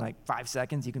easy. In like 5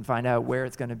 seconds, you can find out where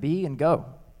it's going to be and go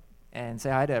and say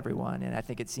hi to everyone. And I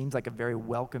think it seems like a very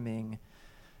welcoming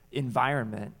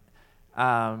environment.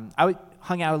 I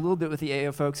hung out a little bit with the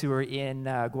AO folks who were in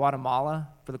Guatemala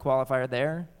for the qualifier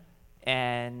there,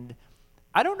 and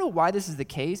I don't know why this is the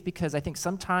case, because I think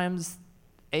sometimes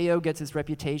AO gets its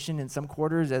reputation in some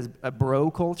quarters as a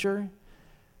bro culture,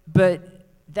 but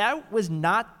that was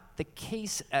not the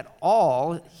case at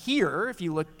all here, if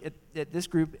you look at this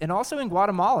group, and also in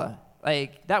Guatemala.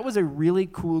 Like, that was a really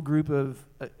cool group of,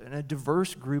 a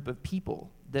diverse group of people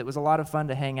that was a lot of fun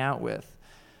to hang out with.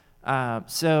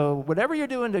 So whatever you're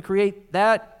doing to create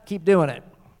that, keep doing it.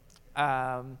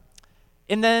 And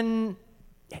then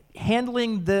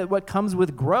handling what comes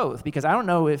with growth, because I don't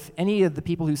know if any of the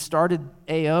people who started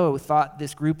AO thought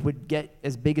this group would get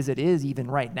as big as it is even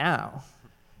right now.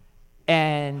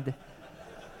 And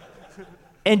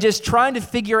just trying to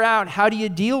figure out how do you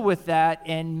deal with that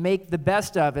and make the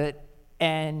best of it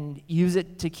and use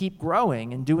it to keep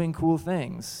growing and doing cool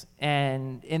things.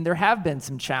 And there have been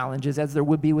some challenges, as there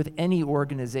would be with any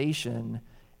organization,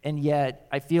 and yet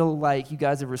I feel like you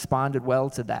guys have responded well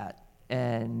to that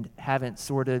and haven't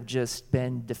sort of just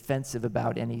been defensive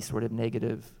about any sort of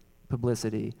negative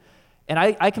publicity. And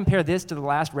I compare this to the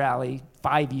last rally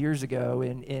 5 years ago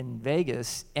in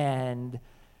Vegas, and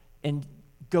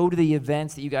go to the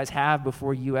events that you guys have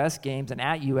before U.S. games and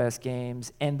at U.S.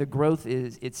 games, and the growth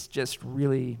it's just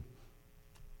really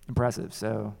impressive.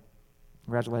 So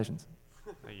congratulations.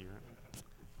 Thank you.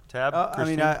 Tab, I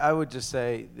mean, I would just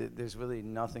say that there's really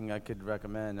nothing I could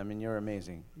recommend. I mean, you're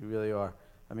amazing. You really are.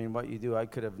 I mean, what you do, I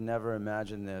could have never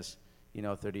imagined this,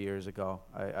 30 years ago.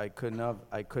 I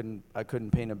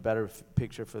couldn't paint a better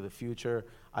picture for the future.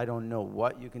 I don't know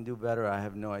what you can do better. I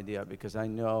have no idea, because I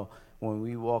know when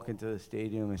we walk into the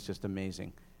stadium, it's just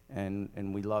amazing,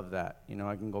 and we love that.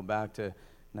 I can go back to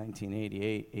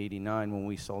 1988, 89 when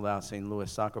we sold out St. Louis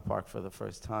Soccer Park for the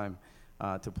first time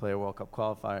to play a World Cup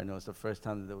qualifier, and it was the first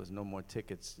time that there was no more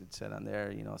tickets. It said on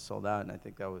there, sold out, and I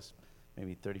think that was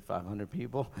maybe 3,500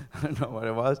 people. I don't know what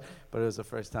it was, but it was the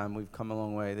first time. We've come a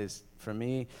long way. For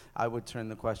me, I would turn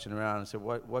the question around and say,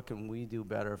 what can we do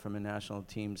better from a national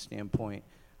team standpoint,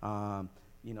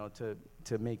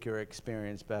 to make your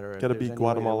experience better? Got to beat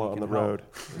Guatemala on the road.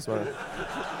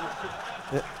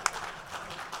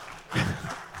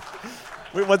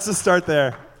 Wait, what's the start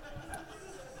there?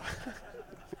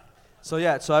 So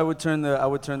I would turn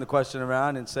the question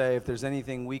around and say, if there's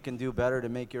anything we can do better to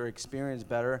make your experience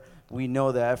better, we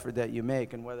know the effort that you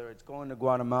make, and whether it's going to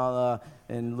Guatemala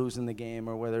and losing the game,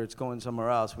 or whether it's going somewhere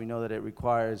else, we know that it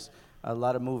requires a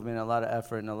lot of movement, a lot of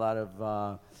effort, and a lot of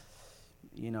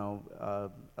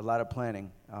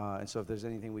planning. And so if there's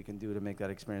anything we can do to make that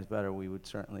experience better, we would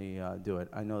certainly do it.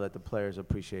 I know that the players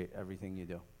appreciate everything you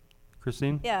do.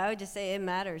 Christine? Yeah, I would just say it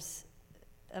matters.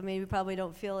 I mean, we probably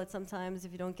don't feel it sometimes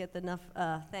if you don't get enough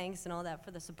thanks and all that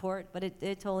for the support, but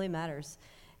it totally matters.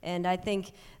 And I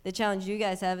think the challenge you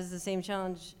guys have is the same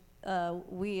challenge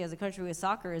we as a country with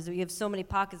soccer is. We have so many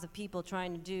pockets of people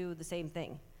trying to do the same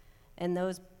thing. And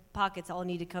those pockets all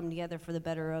need to come together for the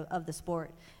better of the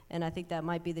sport. And I think that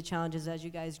might be the challenges as you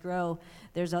guys grow.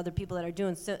 There's other people that are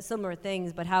doing similar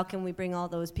things, but how can we bring all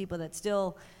those people that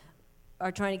still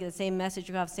are trying to get the same message,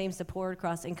 who have same support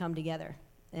across and come together?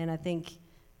 And I think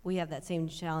we have that same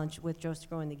challenge with just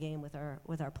growing the game with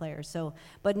our players. So,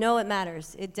 but no, it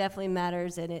matters. It definitely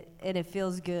matters, and it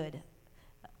feels good.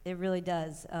 It really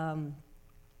does.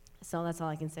 So that's all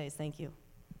I can say is thank you.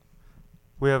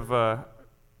 We have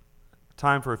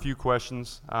time for a few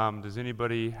questions. Does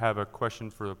anybody have a question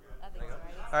for the? All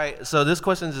right, so this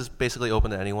question is basically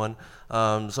open to anyone.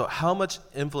 So how much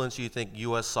influence do you think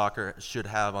U.S. soccer should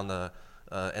have on the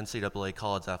NCAA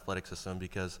college athletic system?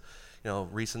 Because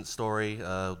recent story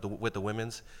with the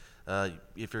women's,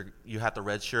 if you have to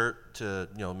redshirt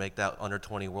to make that under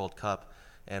 20 World Cup,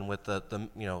 and with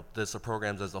the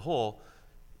programs as a whole,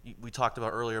 we talked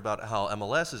about earlier about how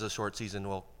MLS is a short season.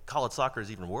 Well, college soccer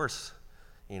is even worse,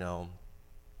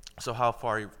 So how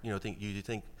far do you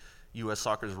think U.S.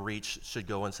 soccer's reach should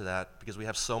go into that? Because we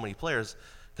have so many players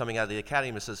coming out of the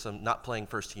academy system not playing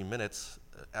first team minutes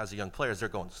as young players. They're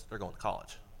going to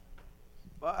college.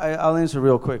 Well, I'll answer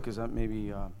real quick, because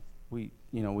maybe we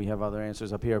have other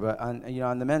answers up here. But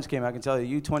on the men's game, I can tell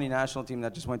you, U20 national team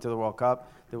that just went to the World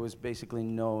Cup, there was basically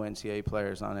no NCAA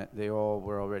players on it. They all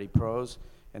were already pros,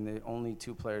 and the only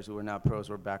two players who were not pros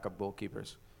were backup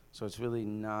goalkeepers. So it's really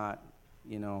not,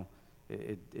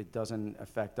 it doesn't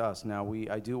affect us. Now,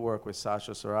 I do work with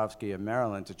Sasha Sorovsky at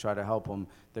Maryland to try to help them.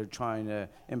 They're trying to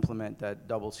implement that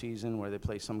double season where they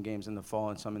play some games in the fall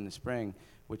and some in the spring,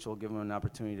 which will give them an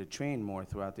opportunity to train more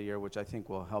throughout the year, which I think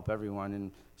will help everyone,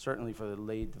 and certainly for the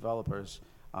late developers,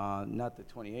 not the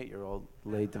 28-year-old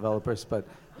late developers, but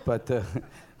the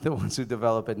ones who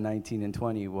develop at 19 and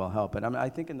 20 will help. And I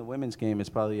think in the women's game, it's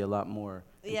probably a lot more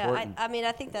important. I mean,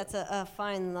 I think that's a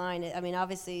fine line. I mean,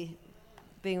 obviously,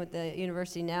 being with the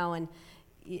university now, and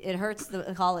it hurts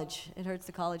the college. It hurts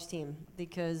the college team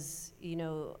because,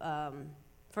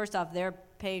 first off, they're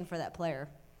paying for that player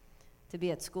to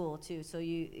be at school too. So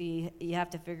you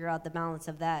have to figure out the balance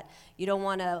of that. You don't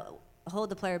want to hold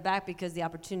the player back because the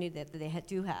opportunity that they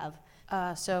do have.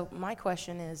 So my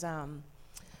question is,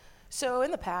 so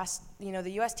in the past,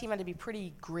 the U.S. team had to be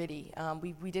pretty gritty.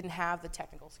 We didn't have the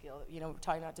technical skill, we're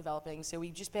talking about developing. So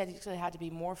we just basically had to be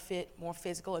more fit, more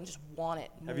physical, and just want it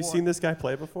more. Have you seen this guy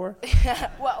play before?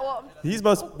 well, he's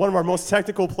one of our most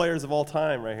technical players of all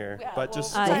time right here. Yeah, but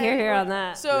just hear on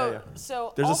that. So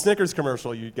there's a Snickers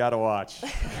commercial you got to watch.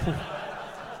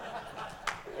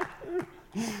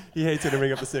 He hates it to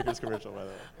bring up the Snickers commercial, by the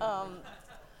way.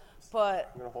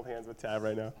 But I'm gonna hold hands with Tab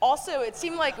right now. Also, it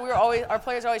seemed like our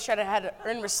players always tried to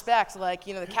earn respect. Like,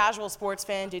 the casual sports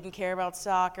fan didn't care about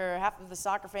soccer. Half of the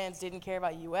soccer fans didn't care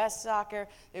about U.S. soccer.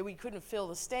 We couldn't fill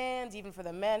the stands, even for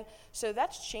the men. So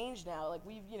that's changed now. Like,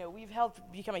 we've helped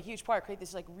become a huge part, create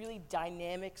this really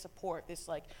dynamic support, this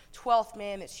 12th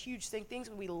man, this huge thing, things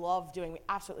we love doing. We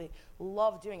absolutely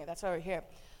love doing it. That's why we're here.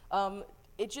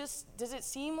 Does it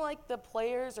seem like the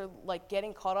players are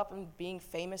getting caught up in being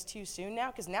famous too soon now?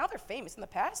 Because now they're famous. In the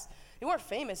past, they weren't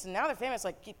famous, and now they're famous.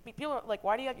 People are like,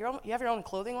 why do you have your own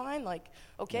clothing line?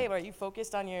 Okay, but are you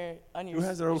focused on your? Who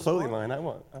has their own clothing line? I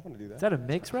want to do that. Is that a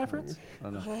mix reference?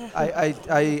 I don't know.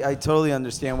 I totally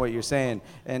understand what you're saying,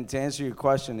 and to answer your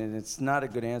question, and it's not a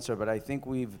good answer, but I think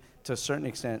we've, to a certain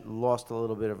extent, lost a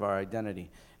little bit of our identity,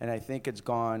 and I think it's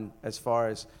gone as far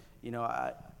as,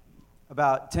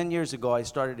 about 10 years ago, I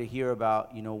started to hear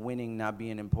about, winning not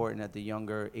being important at the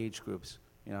younger age groups,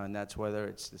 and that's whether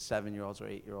it's the 7-year-olds or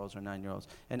 8-year-olds or 9-year-olds.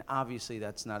 And obviously,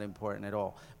 that's not important at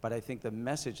all. But I think the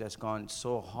message has gone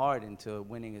so hard into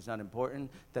winning is not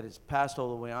important that it's passed all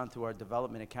the way on through our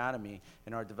development academy.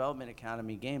 And our development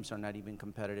academy games are not even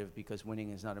competitive because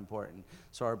winning is not important.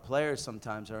 So our players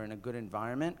sometimes are in a good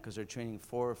environment because they're training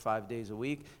 4 or 5 days a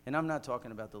week. And I'm not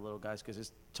talking about the little guys because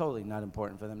it's totally not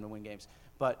important for them to win games.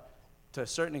 But to a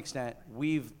certain extent,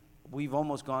 we've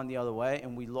almost gone the other way,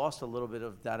 and we lost a little bit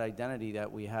of that identity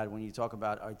that we had when you talk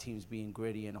about our teams being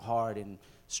gritty and hard and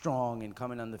strong and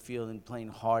coming on the field and playing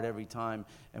hard every time,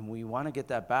 and we want to get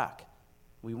that back.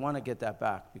 We want to get that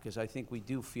back because I think we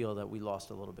do feel that we lost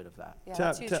a little bit of that. Yeah,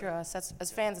 that's huge for us.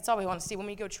 As fans, that's all we want to see. When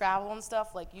we go travel and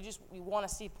stuff, we want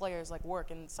to see players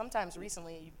work, and sometimes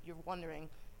recently you're wondering.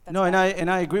 No, and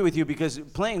I agree with you because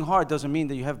playing hard doesn't mean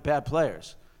that you have bad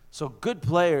players. So good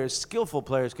players, skillful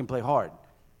players can play hard,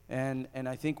 and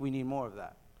I think we need more of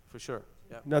that, for sure.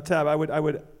 Yep. Now, Tab,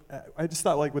 I just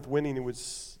thought with winning, it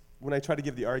was, when I try to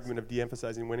give the argument of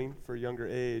de-emphasizing winning for a younger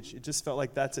age, it just felt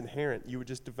like that's inherent. You would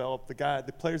just develop,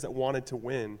 the players that wanted to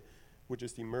win would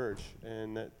just emerge,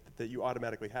 and that you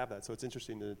automatically have that. So it's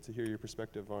interesting to hear your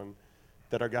perspective on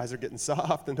that our guys are getting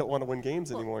soft and don't want to win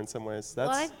games anymore in some ways.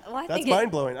 That's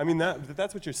mind-blowing. I mean,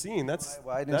 that's what you're seeing. I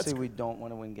didn't say we don't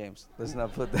want to win games. Let's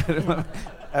not put that in.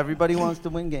 Everybody wants to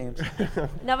win games.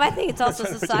 No, but I think it's also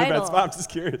societal. I'm just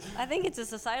curious. I think it's a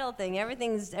societal thing.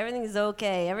 Everything's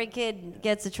okay. Every kid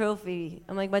gets a trophy.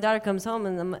 I'm like, my daughter comes home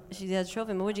and she has a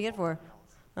trophy. What'd you get for her?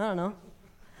 I don't know.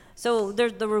 So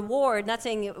there's the reward, not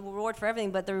saying a reward for everything,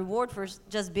 but the reward for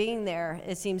just being there,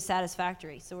 it seems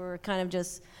satisfactory. So we're kind of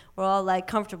we're all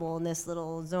comfortable in this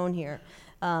little zone here.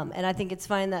 And I think it's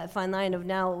that fine line of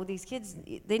now these kids,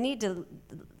 they need to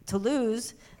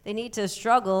lose, they need to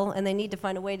struggle, and they need to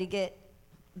find a way to get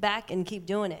back and keep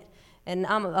doing it. And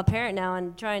I'm a parent now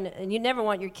and and you never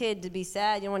want your kid to be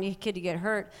sad, you don't want your kid to get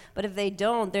hurt, but if they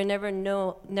don't, they're never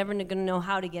going to know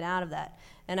how to get out of that.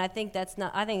 And I think it's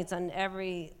on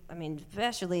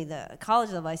especially the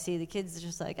college level, I see the kids are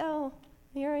just like, oh,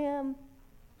 here I am.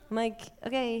 I'm like,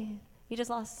 okay, you just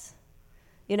lost,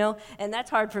 and that's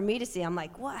hard for me to see. I'm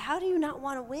like, what? How do you not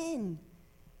want to win?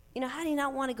 How do you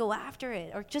not want to go after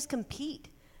it or just compete?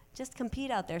 Just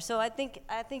compete out there. So I think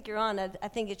you're on. I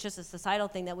think it's just a societal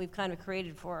thing that we've kind of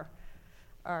created for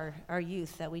our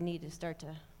youth that we need to start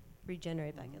to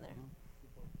regenerate back in there.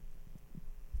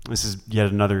 This is yet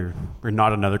another, or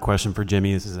not another question for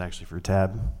Jimmy. This is actually for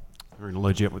Tab. We're going to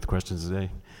load you up with questions today.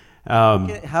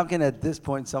 How can at this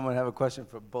point someone have a question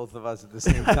for both of us at the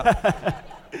same time?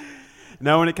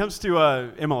 No, when it comes to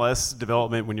MLS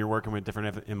development, when you're working with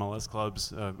different MLS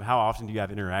clubs, how often do you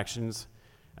have interactions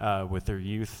with their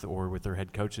youth or with their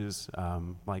head coaches?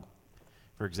 Like,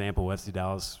 for example, FC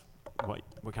Dallas,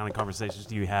 what kind of conversations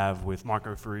do you have with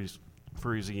Marco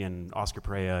Ferruzzi and Oscar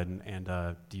Pereira, and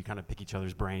do you kind of pick each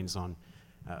other's brains on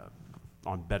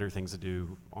better things to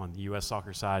do on the U.S.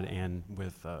 soccer side and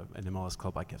with an MLS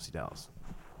club like FC Dallas?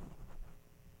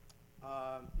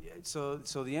 So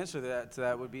the answer to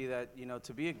that would be that,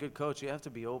 to be a good coach, you have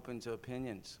to be open to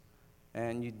opinions.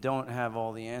 And you don't have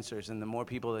all the answers. And the more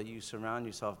people that you surround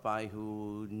yourself by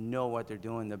who know what they're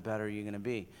doing, the better you're going to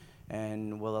be.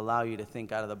 And will allow you to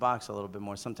think out of the box a little bit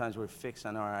more. Sometimes we're fixed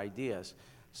on our ideas.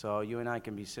 So you and I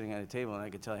can be sitting at a table and I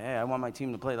can tell you, hey, I want my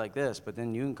team to play like this. But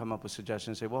then you can come up with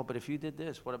suggestions and say, well, but if you did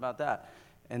this, what about that?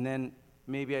 And then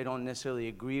maybe I don't necessarily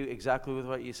agree exactly with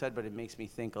what you said, but it makes me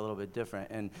think a little bit different.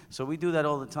 And so we do that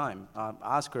all the time.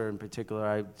 Oscar in particular,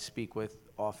 I speak with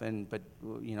often, but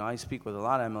I speak with a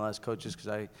lot of MLS coaches because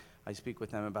I speak with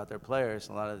them about their players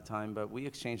a lot of the time, but we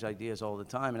exchange ideas all the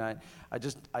time. And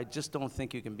I just don't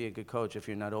think you can be a good coach if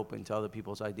you're not open to other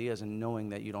people's ideas and knowing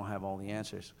that you don't have all the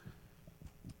answers.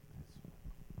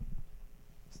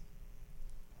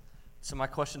 So my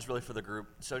question's really for the group.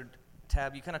 So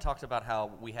Tab, you kind of talked about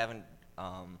how we haven't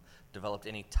developed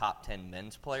any top 10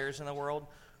 men's players in the world.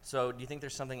 So do you think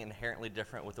there's something inherently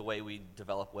different with the way we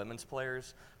develop women's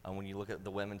players? When you look at the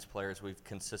women's players, we've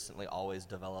consistently always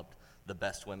developed the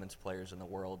best women's players in the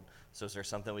world. So is there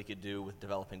something we could do with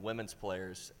developing women's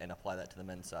players and apply that to the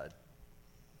men's side?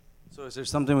 So is there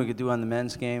something we could do on the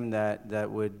men's game that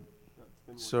would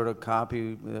sort of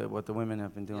copy what the women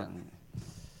have been doing? Yeah.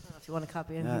 If you want to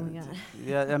copy anything,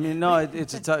 Yeah, I mean, no,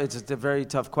 it's a very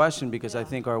tough question because I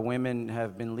think our women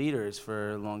have been leaders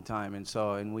for a long time,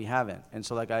 and we haven't. And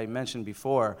so, like I mentioned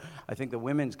before, I think the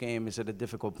women's game is at a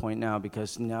difficult point now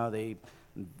because now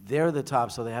they're the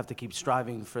top, so they have to keep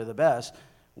striving for the best.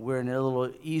 We're in a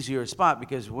little easier spot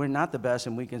because we're not the best,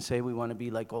 and we can say we want to be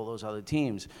like all those other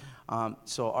teams.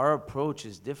 So our approach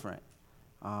is different.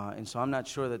 And so I'm not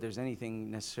sure that there's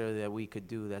anything necessarily that we could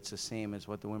do that's the same as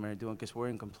what the women are doing because we're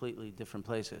in completely different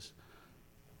places.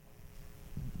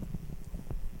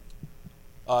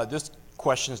 This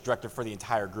question is directed for the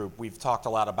entire group. We've talked a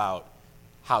lot about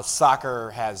how soccer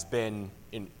has been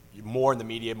more in the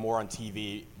media, more on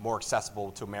TV, more accessible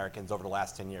to Americans over the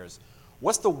last 10 years.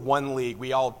 What's the one league,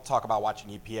 we all talk about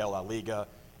watching EPL, La Liga,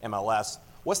 MLS.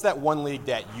 What's that one league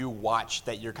that you watch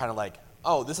that you're kind of like,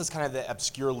 oh, this is kind of the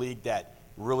obscure league that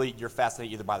really you're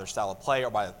fascinated either by their style of play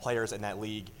or by the players in that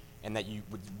league and that you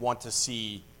would want to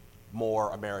see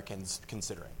more Americans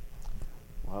considering?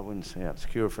 Well, I wouldn't say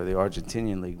obscure for the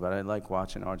Argentinian league, but I like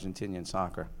watching Argentinian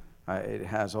soccer. It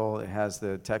has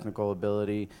the technical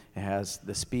ability, it has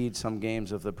the speed some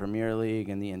games of the Premier League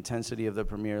and the intensity of the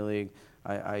Premier League.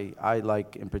 I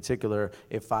like, in particular,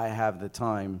 if I have the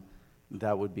time,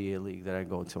 that would be a league that I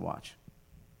go to watch.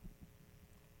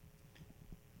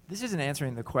 This isn't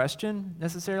answering the question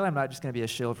necessarily. I'm not just going to be a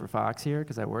shill for Fox here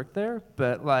because I work there.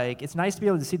 But it's nice to be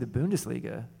able to see the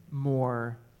Bundesliga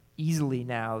more easily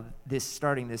now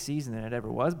starting this season than it ever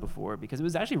was before because it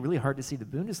was actually really hard to see the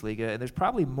Bundesliga. And there's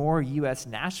probably more U.S.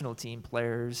 national team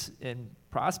players and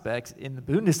prospects in the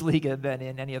Bundesliga than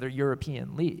in any other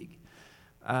European league.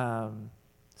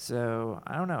 So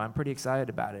I don't know. I'm pretty excited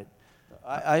about it.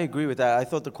 I agree with that. I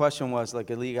thought the question was like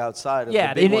a league outside of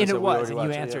the big ones and it was, and you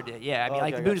watch. answered it. Yeah,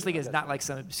 I mean, the Bundesliga is not like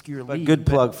some obscure league. Good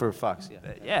plug for Fox. Yeah.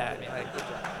 Yeah, I mean,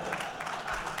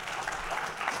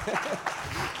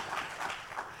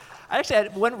 I actually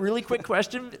had one really quick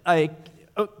question.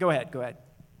 Go ahead.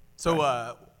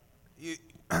 So,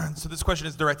 so this question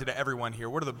is directed to everyone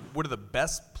here. What are the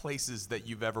best places that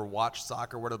you've ever watched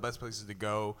soccer? What are the best places to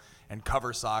go and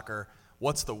cover soccer?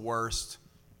 What's the worst?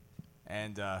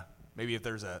 And maybe if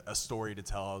there's a story to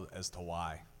tell as to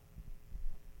why.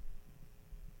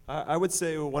 I would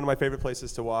say one of my favorite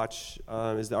places to watch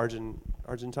is the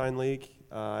Argentine League.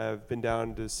 I've been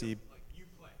down to see.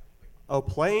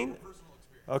 Playing?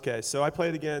 Okay, so I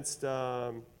played against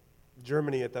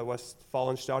Germany at the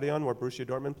Westfalenstadion where Borussia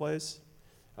Dortmund plays.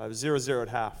 It was 0-0 at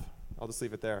half. I'll just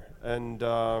leave it there. And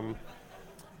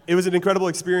it was an incredible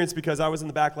experience because I was in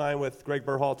the back line with Greg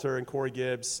Berhalter and Corey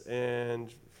Gibbs,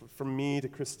 and from me to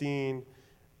Christine,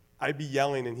 I'd be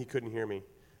yelling and he couldn't hear me.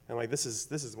 And this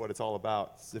is what it's all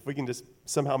about. So if we can just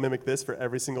somehow mimic this for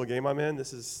every single game I'm in,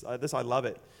 I love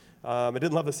it. I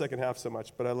didn't love the second half so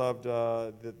much, but I loved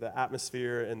the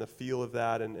atmosphere and the feel of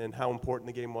that and how important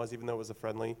the game was, even though it was a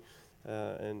friendly.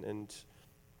 And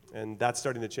that's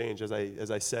starting to change, as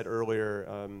I said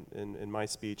earlier in my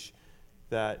speech,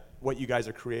 that what you guys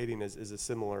are creating is a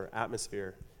similar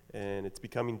atmosphere. and it's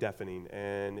becoming deafening,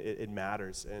 and it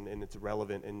matters, and it's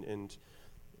relevant, and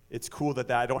it's cool that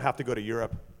I don't have to go to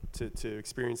Europe to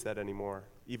experience that anymore,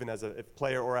 even as a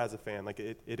player or as a fan. Like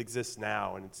it exists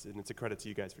now, and it's a credit to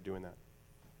you guys for doing that.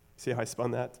 See how I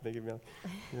spun that to make it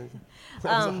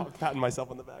I was patting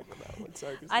myself on the back with that one.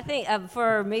 Sorry, I think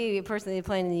for me personally,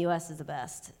 playing in the U.S. is the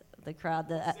best. The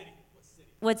crowd.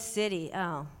 What city?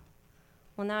 Oh.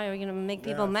 Well, now you're going to make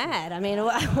people mad. I mean,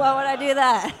 why would I do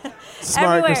that? Smart,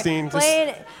 Everywhere. Christine.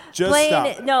 Just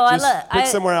stop. No, pick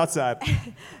somewhere outside.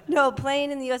 No, playing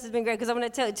in the U.S. has been great because I'm going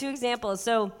to tell you 2 examples.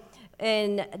 So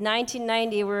in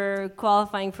 1990, we were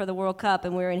qualifying for the World Cup,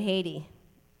 and we were in Haiti.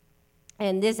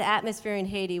 And this atmosphere in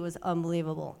Haiti was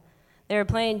unbelievable. They were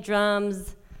playing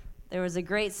drums. There was a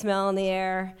great smell in the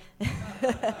air.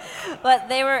 But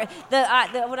they were,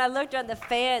 when I looked around,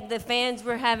 the fans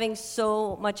were having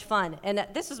so much fun. And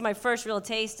this was my first real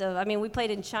taste of, I mean, we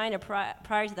played in China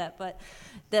prior to that, but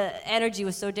the energy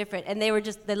was so different. And they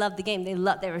loved the game. They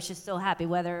were just so happy,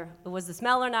 whether it was the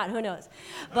smell or not, who knows.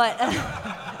 But,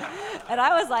 and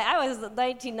I was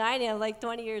 1990, I'm like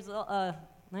 20 years old.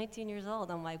 19 years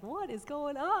old. I'm like, what is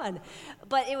going on?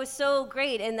 But it was so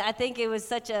great, and I think it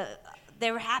was they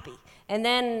were happy. And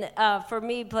then for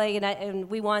me playing, and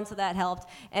we won, so that helped.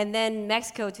 And then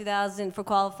Mexico 2000 for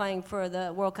qualifying for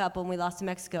the World Cup when we lost to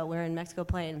Mexico. We were in Mexico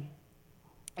playing.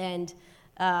 And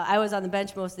I was on the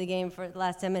bench most of the game for the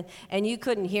last 10 minutes, and you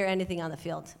couldn't hear anything on the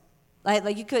field.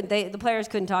 Like you couldn't, the players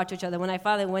couldn't talk to each other. When I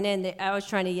finally went in, I was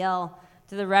trying to yell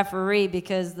to the referee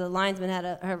because the linesman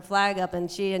had her flag up and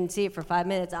she didn't see it for 5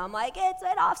 minutes. I'm like, it's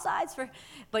an offsides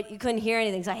but you couldn't hear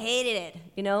anything, so I hated it,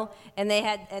 you know. And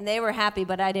they were happy,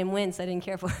 but I didn't win, so I didn't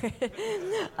care for it.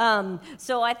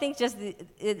 So I think just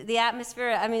the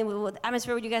atmosphere. I mean, the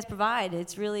atmosphere what you guys provide,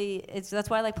 that's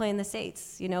why I like playing the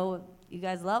States. You know, you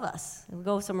guys love us. We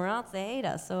go somewhere else, they hate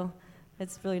us. So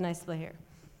it's really nice to play here.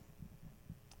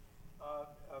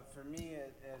 For me,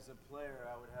 as a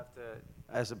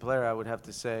player, I would have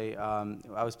to say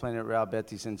I was playing at Real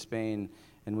Betis in Spain,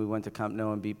 and we went to Camp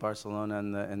Nou and beat Barcelona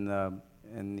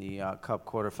in the Cup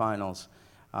quarterfinals.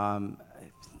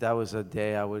 That was a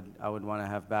day I would want to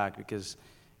have back because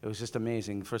it was just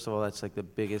amazing. First of all, that's like the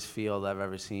biggest field I've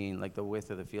ever seen. Like the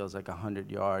width of the field is like 100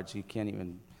 yards. You can't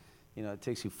even, it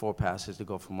takes you 4 passes to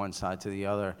go from one side to the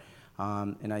other.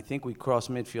 And I think we crossed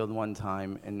midfield one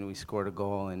time and we scored a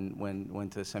goal and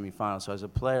went to the semifinals. So as a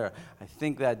player, I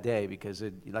think that day, because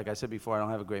like I said before, I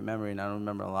don't have a great memory and I don't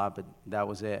remember a lot, but that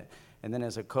was it. And then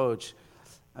as a coach,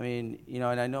 I mean,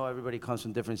 and I know everybody comes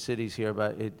from different cities here,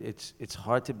 but it's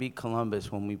hard to beat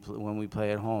Columbus when we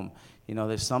play at home.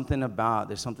 There's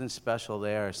something special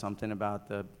there, something about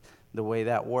the way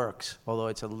that works. Although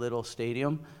it's a little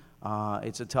stadium.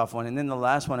 It's a tough one. And then the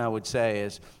last one I would say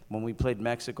is when we played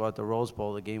Mexico at the Rose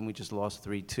Bowl, the game we just lost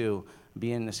 3-2,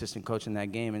 being an assistant coach in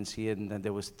that game and seeing that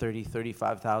there was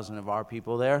 35,000 of our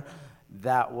people there,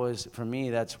 that was, for me,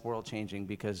 that's world-changing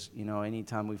because,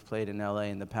 anytime we've played in L.A.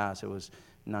 in the past, it was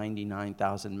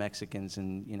 99,000 Mexicans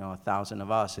and, 1,000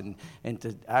 of us. And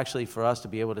to actually, for us to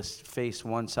be able to face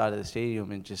one side of the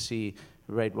stadium and just see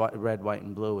red, white,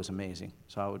 and blue was amazing.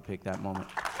 So I would pick that moment.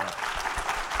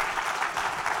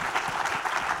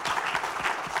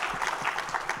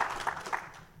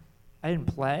 I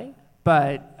didn't play,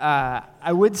 but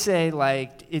I would say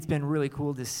it's been really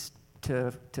cool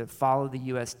to follow the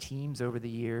U.S. teams over the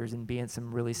years and be in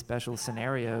some really special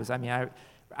scenarios. I mean,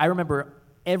 I remember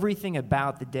everything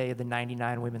about the day of the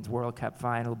 '99 Women's World Cup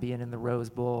final, being in the Rose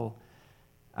Bowl,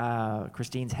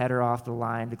 Christine's header off the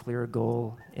line to clear a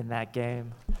goal in that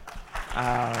game,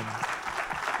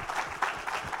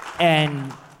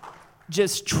 and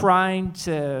just trying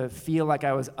to feel like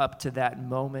I was up to that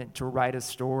moment to write a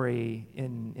story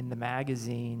in the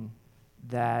magazine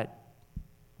that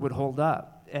would hold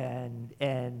up,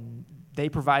 and they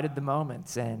provided the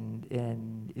moments,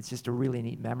 and it's just a really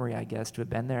neat memory, I guess, to have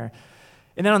been there.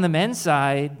 And then on the men's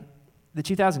side, the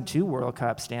 2002 World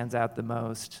Cup stands out the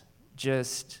most,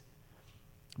 just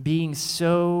being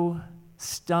so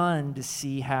stunned to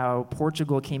see how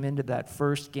Portugal came into that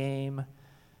first game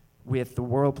with the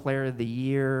World Player of the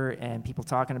Year and people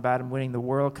talking about him winning the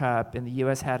World Cup, and the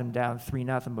U.S. had him down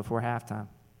 3-0 before halftime.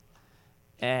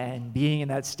 And being in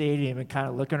that stadium and kind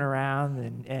of looking around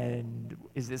and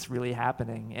is this really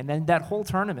happening? And then that whole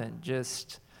tournament,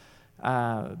 just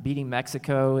beating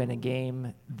Mexico in a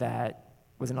game that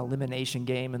was an elimination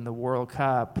game in the World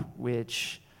Cup,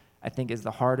 which I think is the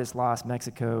hardest loss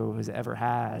Mexico has ever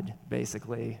had,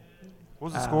 basically.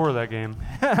 What was the score of that game?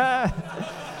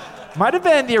 Might have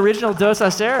been the original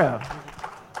 2-0,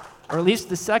 or at least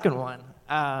the second one.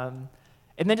 And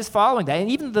And then just following that, and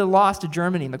even the loss to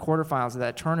Germany in the quarterfinals of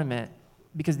that tournament,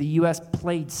 because the U.S.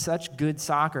 played such good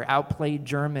soccer, outplayed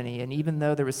Germany, and even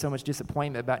though there was so much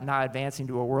disappointment about not advancing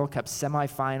to a World Cup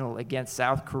semifinal against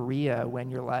South Korea, when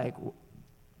you're like,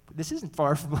 this isn't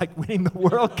far from like winning the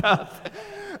World Cup,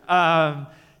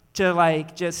 to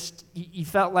like just, you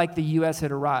felt like the U.S.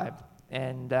 had arrived.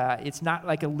 And it's not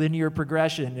like a linear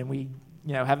progression, and we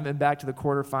haven't been back to the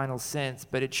quarterfinals since,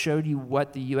 but it showed you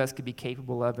what the U.S. could be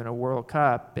capable of in a World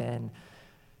Cup, and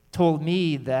told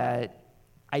me that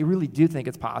I really do think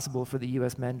it's possible for the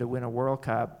U.S. men to win a World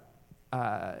Cup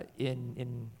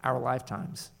in our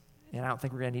lifetimes. And I don't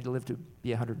think we're going to need to live to be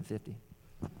 150.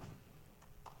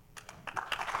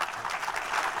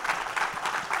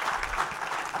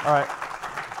 All right.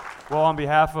 Well, on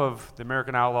behalf of the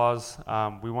American Outlaws,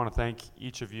 we want to thank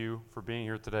each of you for being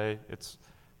here today. It's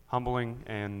humbling,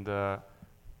 and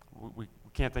we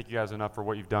can't thank you guys enough for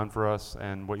what you've done for us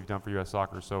and what you've done for U.S.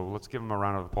 Soccer. So let's give them a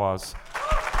round of applause.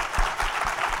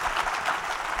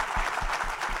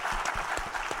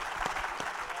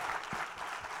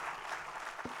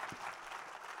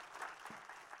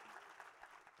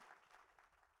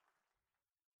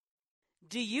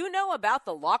 Do you know about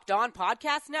the Locked On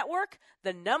Podcast Network,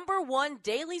 the #1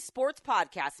 daily sports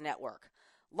podcast network?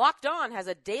 Locked On has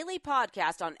a daily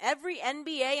podcast on every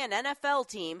NBA and NFL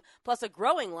team, plus a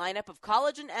growing lineup of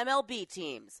college and MLB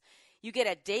teams. You get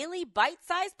a daily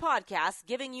bite-sized podcast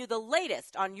giving you the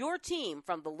latest on your team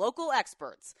from the local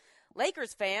experts.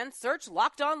 Lakers fans, search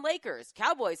Locked On Lakers.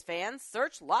 Cowboys fans,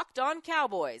 search Locked On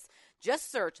Cowboys.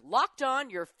 Just search Locked On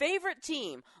your favorite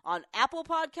team on Apple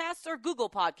Podcasts or Google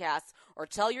Podcasts, or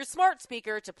tell your smart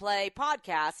speaker to play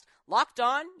podcast Locked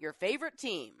On your favorite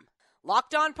team.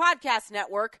 Locked On Podcast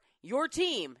Network, your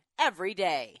team every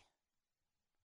day.